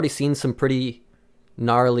we've already seen some pretty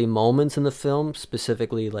gnarly moments in the film,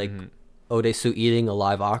 specifically like Odesu eating a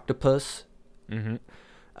live octopus.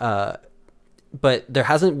 But there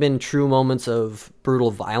hasn't been true moments of brutal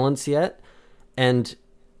violence yet. And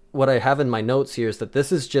what I have in my notes here is that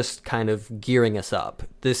this is just kind of gearing us up.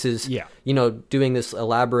 This is, doing this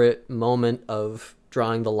elaborate moment of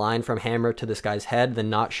drawing the line from hammer to this guy's head, then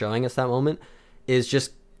not showing us that moment, is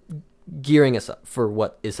just gearing us up for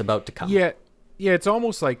what is about to come. Yeah, it's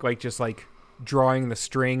almost like drawing the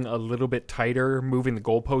string a little bit tighter, moving the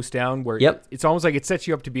goalpost down, where it's almost like it sets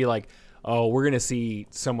you up to be like, oh, we're going to see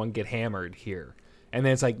someone get hammered here. And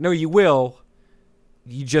then it's like, no, you will.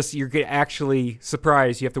 You're actually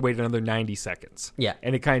surprised. You have to wait another 90 seconds. Yeah.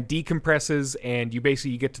 And it kind of decompresses, and you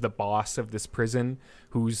get to the boss of this prison,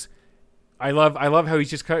 who's, I love how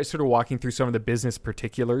he's just kind of sort of walking through some of the business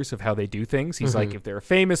particulars of how they do things. He's like, if they're a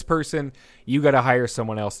famous person, you got to hire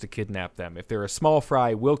someone else to kidnap them. If they're a small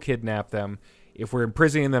fry, we'll kidnap them. If we're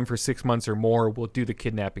imprisoning them for 6 months or more, we'll do the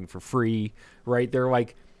kidnapping for free, right? They're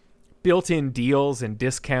like built-in deals and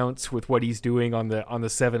discounts with what he's doing on the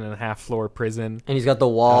 7.5 floor prison. And he's got the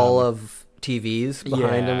wall of TVs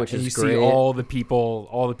behind him, which is you great. See all the people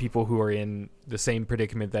who are in the same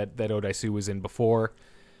predicament that Odaisu was in before.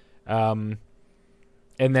 And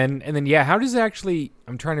then how does it actually,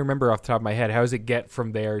 I'm trying to remember off the top of my head, how does it get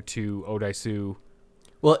from there to Odaisu?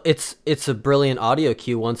 Well, it's a brilliant audio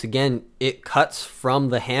cue. Once again, it cuts from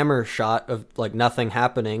the hammer shot of like nothing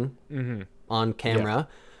happening on camera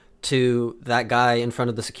to that guy in front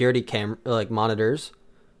of the security monitors,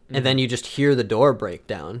 and then you just hear the door break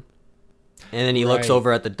down, and then he looks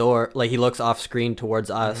over at the door, like he looks off screen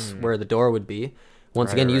towards us where the door would be.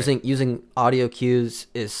 Once again, using audio cues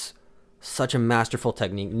is such a masterful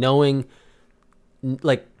technique. Knowing,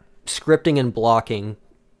 like, scripting and blocking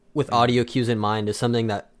with audio cues in mind is something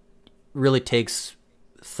that really takes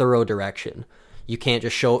thorough direction. You can't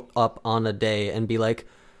just show up on a day and be like,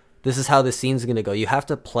 this is how the scene's going to go. You have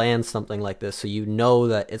to plan something like this so you know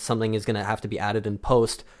that it's something is going to have to be added in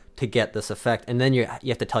post to get this effect. And then you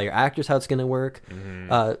have to tell your actors how it's going to work.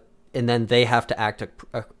 And then they have to act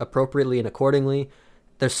appropriately and accordingly.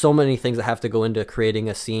 There's so many things that have to go into creating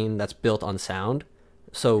a scene that's built on sound.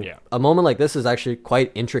 So a moment like this is actually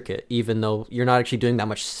quite intricate, even though you're not actually doing that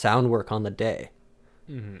much sound work on the day.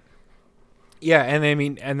 Yeah, and I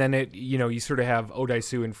mean, and then you sort of have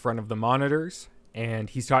Odaisu in front of the monitors, and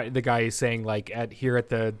the guy is saying like here at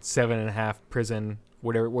the 7.5 prison,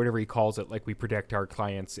 whatever he calls it, like we protect our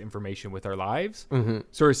clients' information with our lives.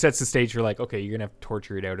 Sort of sets the stage for like, okay, you're gonna have to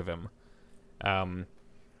torture it out of him.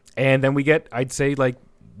 And then we get, I'd say, like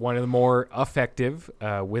one of the more effective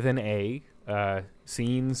with an A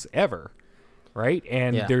scenes ever, right?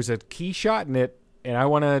 And there's a key shot in it, and I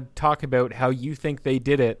want to talk about how you think they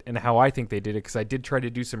did it and how I think they did it, because I did try to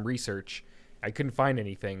do some research. I couldn't find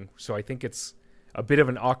anything, so I think it's a bit of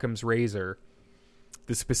an Occam's razor.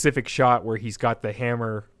 The specific shot where he's got the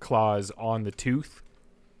hammer claws on the tooth,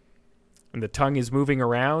 and the tongue is moving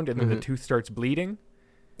around, and then the tooth starts bleeding.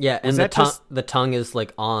 Yeah, and the tongue is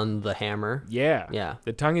like on the hammer. Yeah.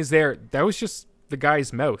 The tongue is there. That was just the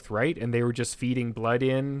guy's mouth, right? And they were just feeding blood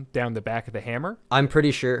in down the back of the hammer. I'm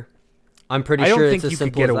pretty sure. I don't think you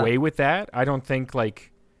could get away with that. I don't think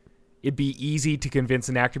like it'd be easy to convince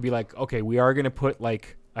an actor to be like, okay, we are going to put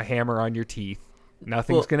like a hammer on your teeth.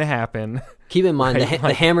 Nothing's going to happen. Keep in mind right?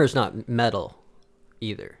 the hammer's not metal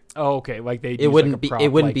either. Oh, okay. Like they. It wouldn't be.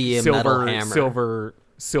 It wouldn't be a metal hammer.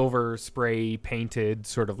 Silver spray painted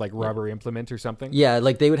sort of like rubber implement or something. Yeah,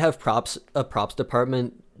 like they would have a props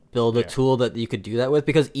department build a tool that you could do that with,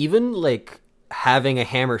 because even like having a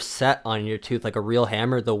hammer set on your tooth, like a real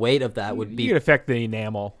hammer, the weight of that would be. You could affect the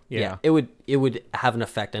enamel. Yeah. It would have an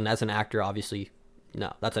effect, and as an actor, obviously.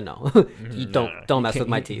 No, that's a no. You don't mess with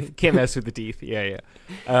my teeth. Can't mess with the teeth. Yeah.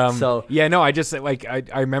 I just like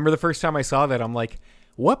I remember the first time I saw that, I'm like,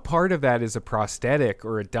 what part of that is a prosthetic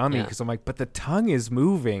or a dummy? Because I'm like, but the tongue is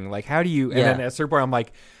moving. Like, how do you? And then at a certain point, I'm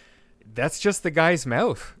like, that's just the guy's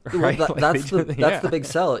mouth, right? Well, that's the big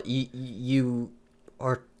sell. You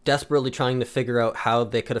are desperately trying to figure out how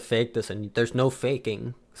they could have faked this, and there's no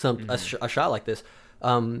faking a shot like this.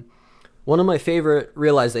 One of my favorite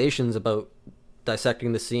realizations about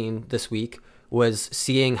dissecting the scene this week was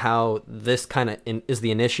seeing how this kind of is the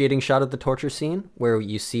initiating shot of the torture scene, where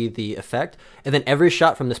you see the effect, and then every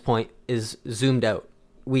shot from this point is zoomed out.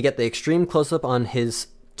 We get the extreme close-up on his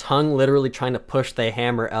tongue literally trying to push the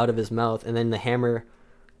hammer out of his mouth, and then the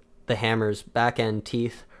hammer's back end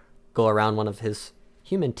teeth go around one of his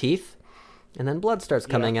human teeth, and then blood starts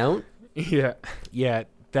coming out. Yeah.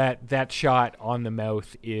 That shot on the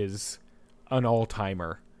mouth is an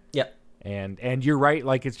all-timer. Yep. And you're right,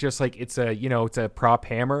 like it's just like it's a prop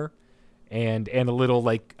hammer and a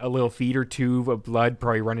little feed or tube of blood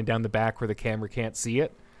probably running down the back where the camera can't see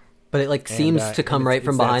it. But it seems to come right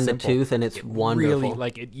from behind the tooth, and it's wonderful. Really,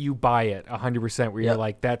 like you buy it 100% where you're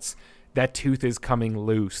like, that tooth is coming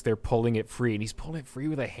loose. They're pulling it free, and he's pulling it free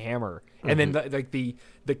with a hammer. And then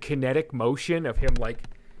the kinetic motion of him, like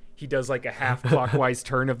he does like a half clockwise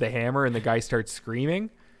turn of the hammer, and the guy starts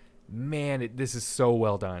screaming. Man, this is so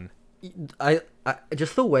well done. I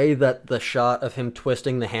just the way that the shot of him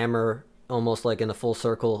twisting the hammer almost like in a full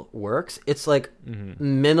circle works. It's like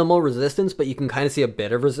minimal resistance, but you can kind of see a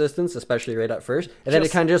bit of resistance, especially right at first. And then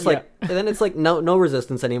it kind of just like, and then it's like no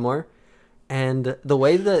resistance anymore. And the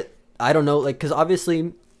way that, I don't know, like, because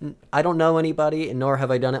obviously I don't know anybody, nor have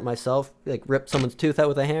I done it myself, like rip someone's tooth out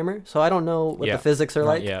with a hammer. So I don't know what the physics are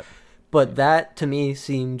like. Yet. But that to me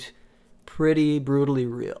seemed pretty brutally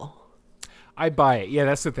real. I buy it. Yeah,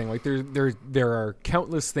 that's the thing. Like there are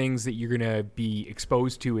countless things that you're going to be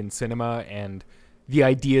exposed to in cinema, and the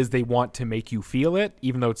idea is they want to make you feel it,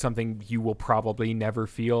 even though it's something you will probably never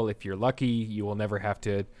feel. If you're lucky, you will never have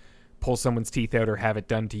to pull someone's teeth out or have it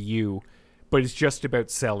done to you. But it's just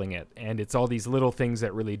about selling it, and it's all these little things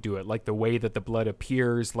that really do it, like the way that the blood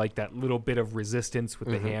appears, like that little bit of resistance with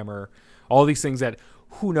the hammer, all these things that,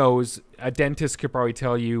 who knows, a dentist could probably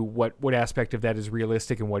tell you what aspect of that is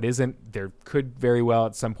realistic and what isn't. There could very well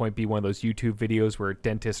at some point be one of those YouTube videos where a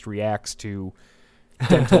dentist reacts to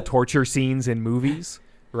dental torture scenes in movies,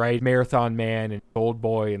 right? Marathon Man and Old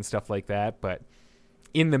Boy and stuff like that, but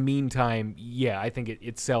in the meantime, I think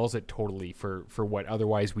it sells it totally for what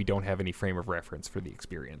otherwise we don't have any frame of reference for the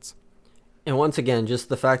experience. And once again, just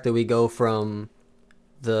the fact that we go from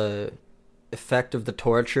the effect of the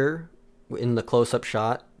torture in the close-up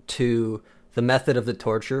shot to the method of the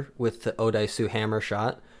torture with the Odaisu hammer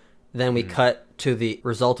shot, then we cut to the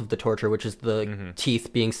result of the torture, which is the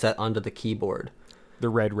teeth being set onto the keyboard. The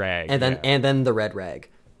red rag. And then the red rag.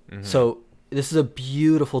 So this is a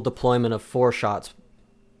beautiful deployment of 4 shots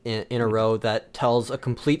in a row that tells a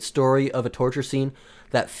complete story of a torture scene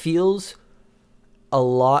that feels a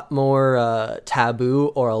lot more taboo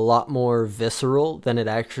or a lot more visceral than it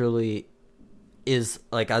actually is,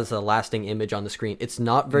 like as a lasting image on the screen. It's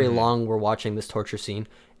not very long we're watching this torture scene,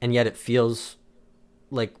 and yet it feels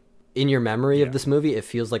like in your memory of this movie, it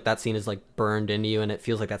feels like that scene is like burned into you, and it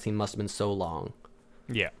feels like that scene must have been so long.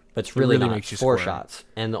 Yeah. But it's really not. 4 shots,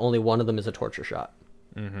 and only one of them is a torture shot.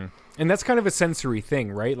 And that's kind of a sensory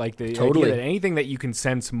thing, right? Like the idea that anything that you can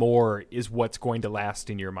sense more is what's going to last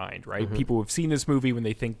in your mind, right? People who have seen this movie, when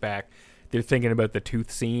they think back, they're thinking about the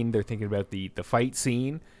tooth scene, they're thinking about the fight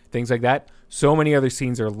scene, things like that. So many other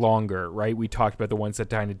scenes are longer, right? We talked about the ones that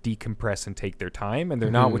kind of decompress and take their time, and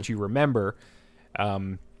they're not what you remember,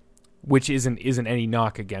 which isn't any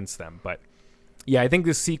knock against them. But yeah, I think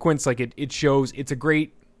this sequence, like it shows, it's a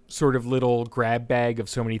great sort of little grab bag of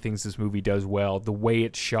so many things this movie does well. The way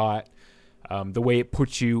it's shot, the way it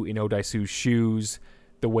puts you in Odaisu's shoes,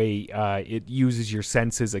 the way it uses your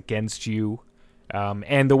senses against you.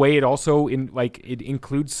 And the way it also it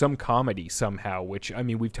includes some comedy somehow, which I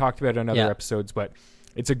mean we've talked about in other episodes, but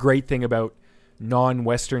it's a great thing about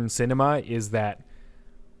non-Western cinema is that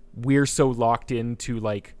we're so locked into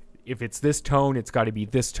like if it's this tone, it's got to be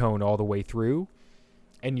this tone all the way through,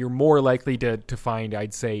 and you're more likely to find,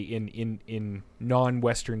 I'd say, in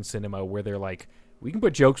non-Western cinema where they're like, we can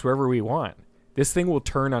put jokes wherever we want. This thing will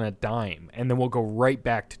turn on a dime, and then we'll go right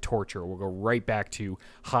back to torture. We'll go right back to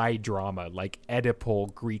high drama, like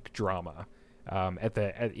Oedipal Greek drama,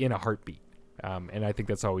 in a heartbeat. And I think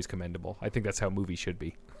that's always commendable. I think that's how movies should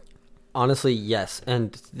be. Honestly, yes,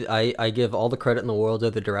 and I give all the credit in the world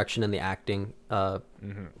to the direction and the acting,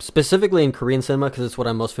 specifically in Korean cinema because it's what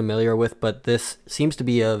I'm most familiar with. But this seems to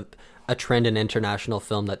be a trend in international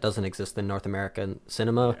film that doesn't exist in North American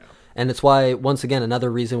cinema. Yeah. And it's why, once again, another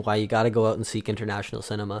reason why you got to go out and seek international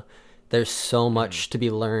cinema. There's so much to be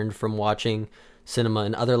learned from watching cinema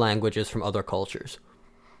in other languages from other cultures.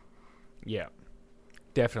 Yeah,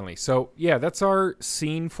 definitely. So, yeah, that's our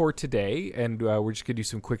scene for today. And we're just going to do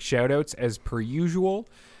some quick shout-outs as per usual.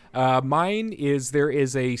 Mine is there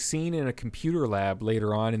is a scene in a computer lab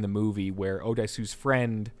later on in the movie where Odaisu's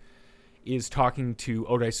friend is talking to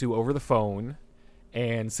Odaisu over the phone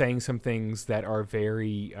and saying some things that are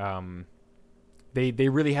very, they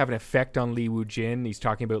really have an effect on Lee Woo-jin. He's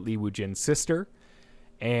talking about Lee Woo-jin's sister.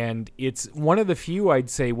 And it's one of the few, I'd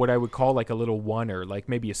say, what I would call like a little oneer, like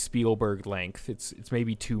maybe a Spielberg length. It's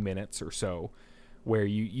maybe 2 minutes or so, where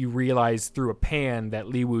you realize through a pan that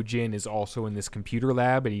Lee Woo-jin is also in this computer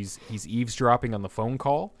lab and he's eavesdropping on the phone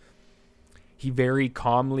call. He very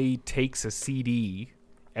calmly takes a CD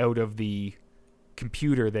out of the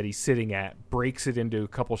computer that he's sitting at, breaks it into a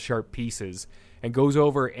couple sharp pieces, and goes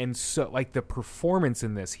over, and so like the performance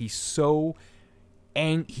in this, he's so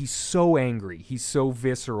angry, he's so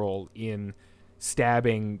visceral in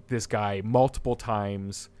stabbing this guy multiple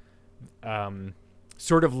times,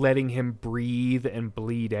 sort of letting him breathe and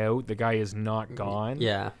bleed out. The guy is not gone.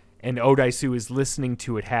 Yeah. And Odaisu is listening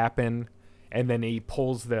to it happen, and then he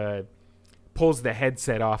pulls the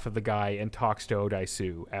headset off of the guy and talks to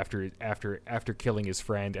Odaisu after killing his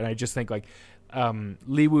friend. And I just think like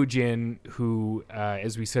Lee Woo-jin, who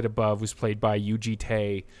as we said above was played by Yuji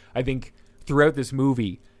Tae, I think throughout this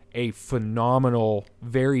movie a phenomenal,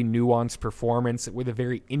 very nuanced performance with a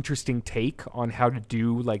very interesting take on how to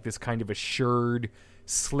do like this kind of assured,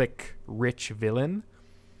 slick, rich villain.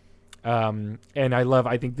 And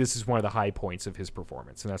I think this is one of the high points of his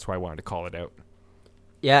performance, and that's why I wanted to call it out.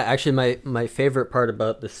 Yeah, actually, my favorite part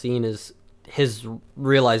about the scene is his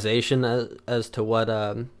realization as to what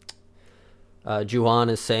Ju-han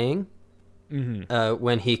is saying. Mm-hmm.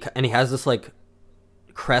 When he has this like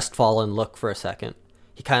crestfallen look for a second.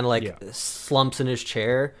 He kind of slumps in his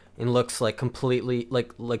chair and looks like completely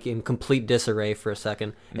like in complete disarray for a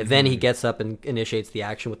second, and then he gets up and initiates the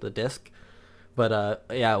action with the disc. But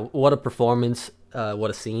yeah, what a performance!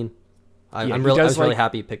 What a scene! I was really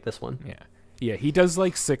happy you picked this one. Yeah, he does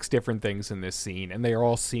like 6 different things in this scene, and they are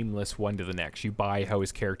all seamless one to the next. You buy how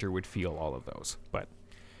his character would feel all of those. But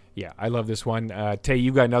yeah, I love this one. Tay,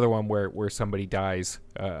 you got another one where somebody dies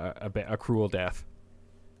a cruel death.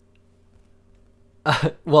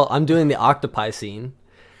 Well, I'm doing the octopi scene.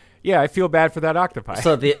 Yeah, I feel bad for that octopi.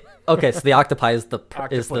 So the octopi is the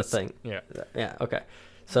thing. Yeah. Okay.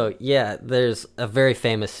 So yeah, there's a very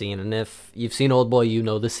famous scene, and if you've seen Oldboy, you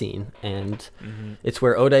know the scene, and it's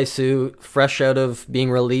where Odaisu, fresh out of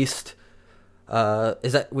being released,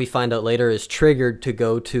 is that we find out later is triggered to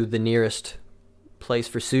go to the nearest place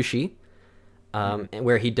for sushi, and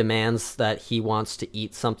where he demands that he wants to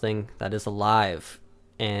eat something that is alive,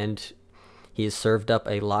 and he is served up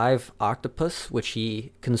a live octopus, which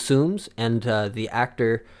he consumes, and the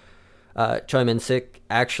actor Choi Min-sik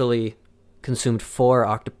actually consumed 4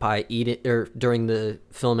 octopi during the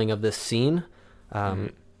filming of this scene.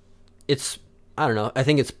 It's, I don't know, I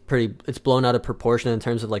think it's blown out of proportion in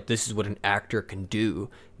terms of like this is what an actor can do.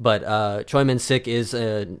 But Choi Min-sik is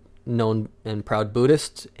a known and proud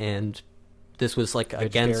Buddhist, and this was like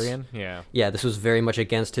vegetarian? This was very much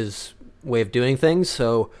against his way of doing things.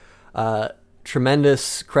 So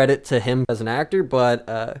tremendous credit to him as an actor, but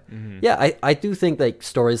I do think like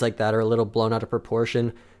stories like that are a little blown out of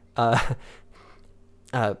proportion. Park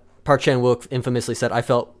Chan-wook infamously said, "I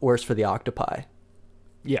felt worse for the octopi."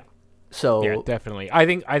 Yeah. So yeah, definitely. I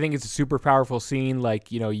think it's a super powerful scene.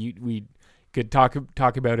 Like, you know, we could talk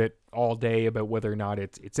about it all day about whether or not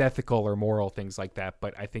it's ethical or moral, things like that.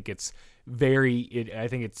 But I think it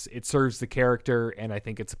serves the character, and I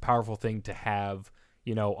think it's a powerful thing to have,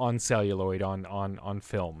 you know, on celluloid, on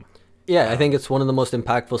film. Yeah, I think it's one of the most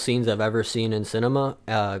impactful scenes I've ever seen in cinema.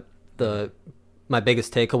 The my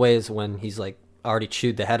biggest takeaway is when he's like already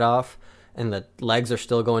chewed the head off and the legs are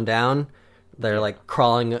still going down. They're like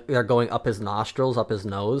crawling, they're going up his nostrils, up his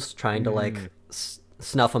nose, trying to like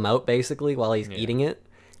snuff him out basically while he's eating it.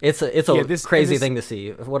 It's a crazy thing to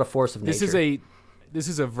see. What a force of nature. This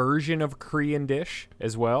is a version of Korean dish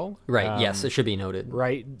as well. Right. Yes, it should be noted.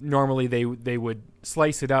 Right. Normally they would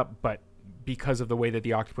slice it up, but because of the way that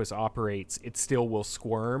the octopus operates, it still will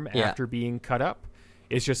squirm after being cut up.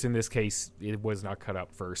 It's just in this case, it was not cut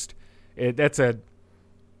up first. That's a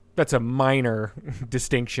minor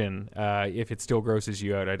distinction. If it still grosses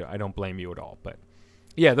you out, I don't blame you at all. But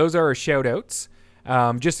yeah, those are our shout outs.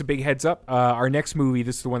 Just a big heads up. Our next movie,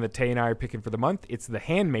 this is the one that Tay and I are picking for the month. It's The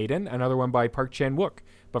Handmaiden, another one by Park Chan-wook,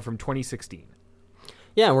 but from 2016.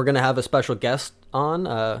 Yeah, and we're going to have a special guest on,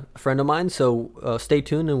 a friend of mine. So stay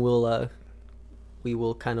tuned, and we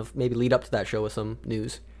will kind of maybe lead up to that show with some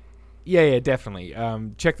news. Yeah, definitely.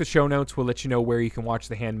 Check the show notes. We'll let you know where you can watch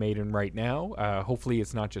The Handmaiden right now. Hopefully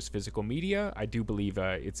it's not just physical media. I do believe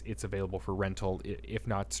it's available for rental, if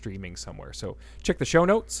not streaming somewhere. So check the show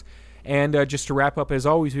notes. And just to wrap up, as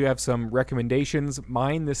always, we have some recommendations.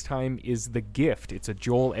 Mine this time is The Gift. It's a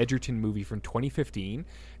Joel Edgerton movie from 2015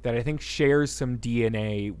 that I think shares some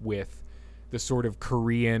DNA with the sort of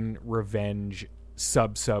Korean revenge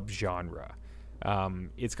sub-genre.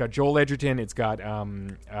 It's got Joel Edgerton. It's got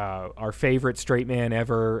our favorite straight man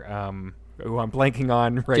ever, who I'm blanking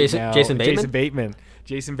on now. Jason Bateman?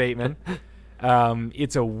 Jason Bateman.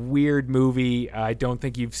 It's a weird movie. I don't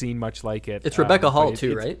think you've seen much like it. It's Rebecca Hall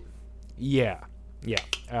too, right? Yeah.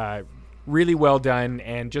 Really well done,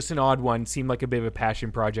 and just an odd one. Seemed like a bit of a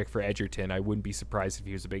passion project for Edgerton. I wouldn't be surprised if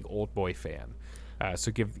he was a big Old Boy fan.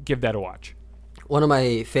 So give that a watch. One of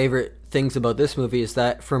my favorite things about this movie is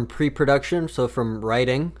that from pre-production, so from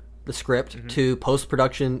writing the script to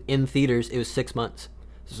post-production in theaters, it was 6 months.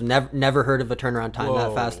 So never heard of a turnaround time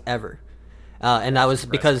that fast ever. And that was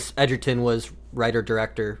because Edgerton was writer,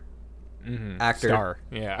 director, actor, star.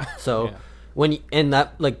 Yeah. So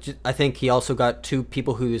I think he also got two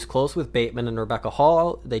people who was close with, Bateman and Rebecca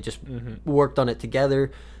Hall. They just worked on it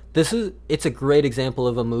together. It's a great example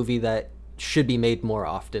of a movie that should be made more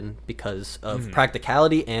often because of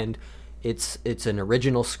practicality, and it's an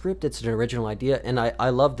original script, it's an original idea, and I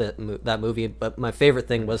love that movie. But my favorite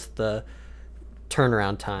thing was the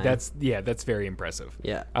turnaround time. That's very impressive.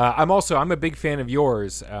 Yeah. I'm a big fan of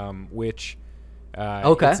yours, which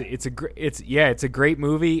it's a great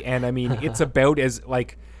movie, and I mean it's about as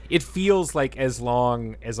like it feels like as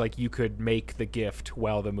long as like you could make The Gift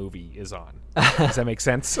while the movie is on. Does that make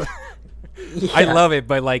sense? Yeah. I love it,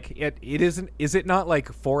 but like it isn't. Is it not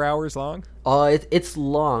like 4 hours long? It's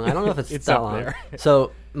long. I don't know if it's that long. There.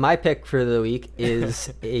 So my pick for the week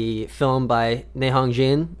is a film by Nae Hong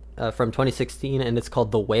Jin from 2016, and it's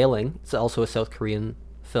called The Wailing. It's also a South Korean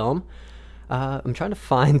film. I'm trying to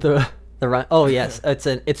find the run. Oh yes, it's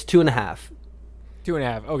 2.5.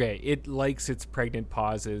 2.5. Okay, it likes its pregnant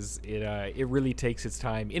pauses. It really takes its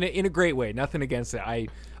time in a great way. Nothing against it. I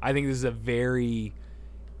think this is a very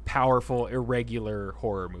powerful, irregular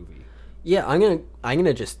horror movie. Yeah, I'm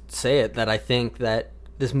gonna just say it that I think that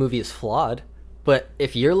this movie is flawed. But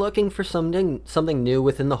if you're looking for something new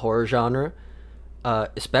within the horror genre,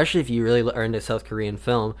 especially if you really are into South Korean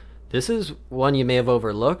film, this is one you may have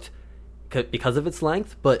overlooked because of its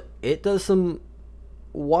length. But it does some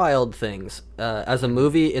wild things. As a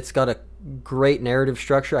movie, it's got a great narrative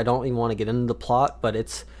structure. I don't even want to get into the plot, but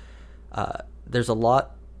there's a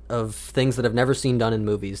lot of things that I've never seen done in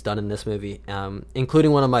movies done in this movie,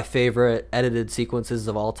 including one of my favorite edited sequences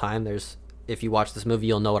of all time. If you watch this movie,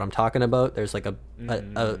 you'll know what I'm talking about. There's like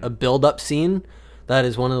a build-up scene that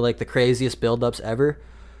is one of like the craziest build-ups ever.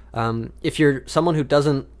 If you're someone who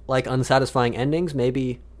doesn't like unsatisfying endings,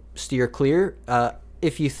 maybe steer clear.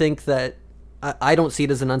 If you think that I don't see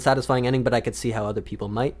it as an unsatisfying ending, but I could see how other people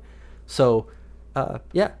might. So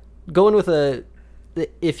going with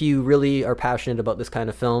if you really are passionate about this kind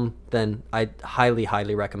of film, then I'd highly,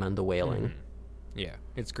 highly recommend The Wailing. Yeah,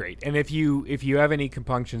 it's great. And if you have any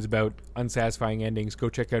compunctions about unsatisfying endings, go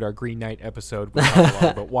check out our Green Knight episode. We talk a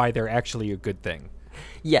lot about why they're actually a good thing.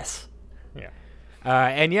 Yes.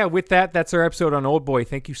 Yeah. With that's our episode on Old Boy.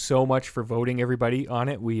 Thank you so much for voting, everybody, on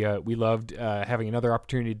it. We loved having another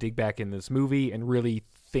opportunity to dig back in this movie and really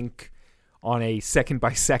think on a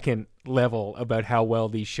second-by-second level about how well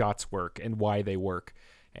these shots work and why they work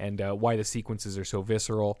and why the sequences are so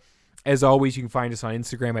visceral. As always, you can find us on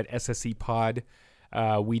Instagram at SSCPod.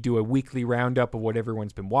 We do a weekly roundup of what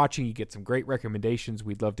everyone's been watching. You get some great recommendations.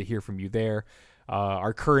 We'd love to hear from you there.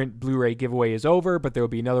 Our current Blu-ray giveaway is over, but there will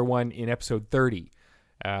be another one in episode 30.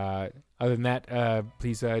 Other than that,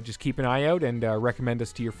 please just keep an eye out and recommend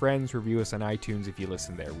us to your friends. Review us on iTunes if you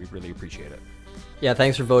listen there. We really appreciate it. Yeah,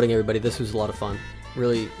 thanks for voting, everybody. This was a lot of fun.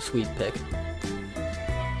 Really sweet pick.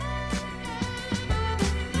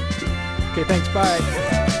 Okay, thanks.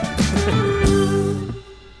 Bye.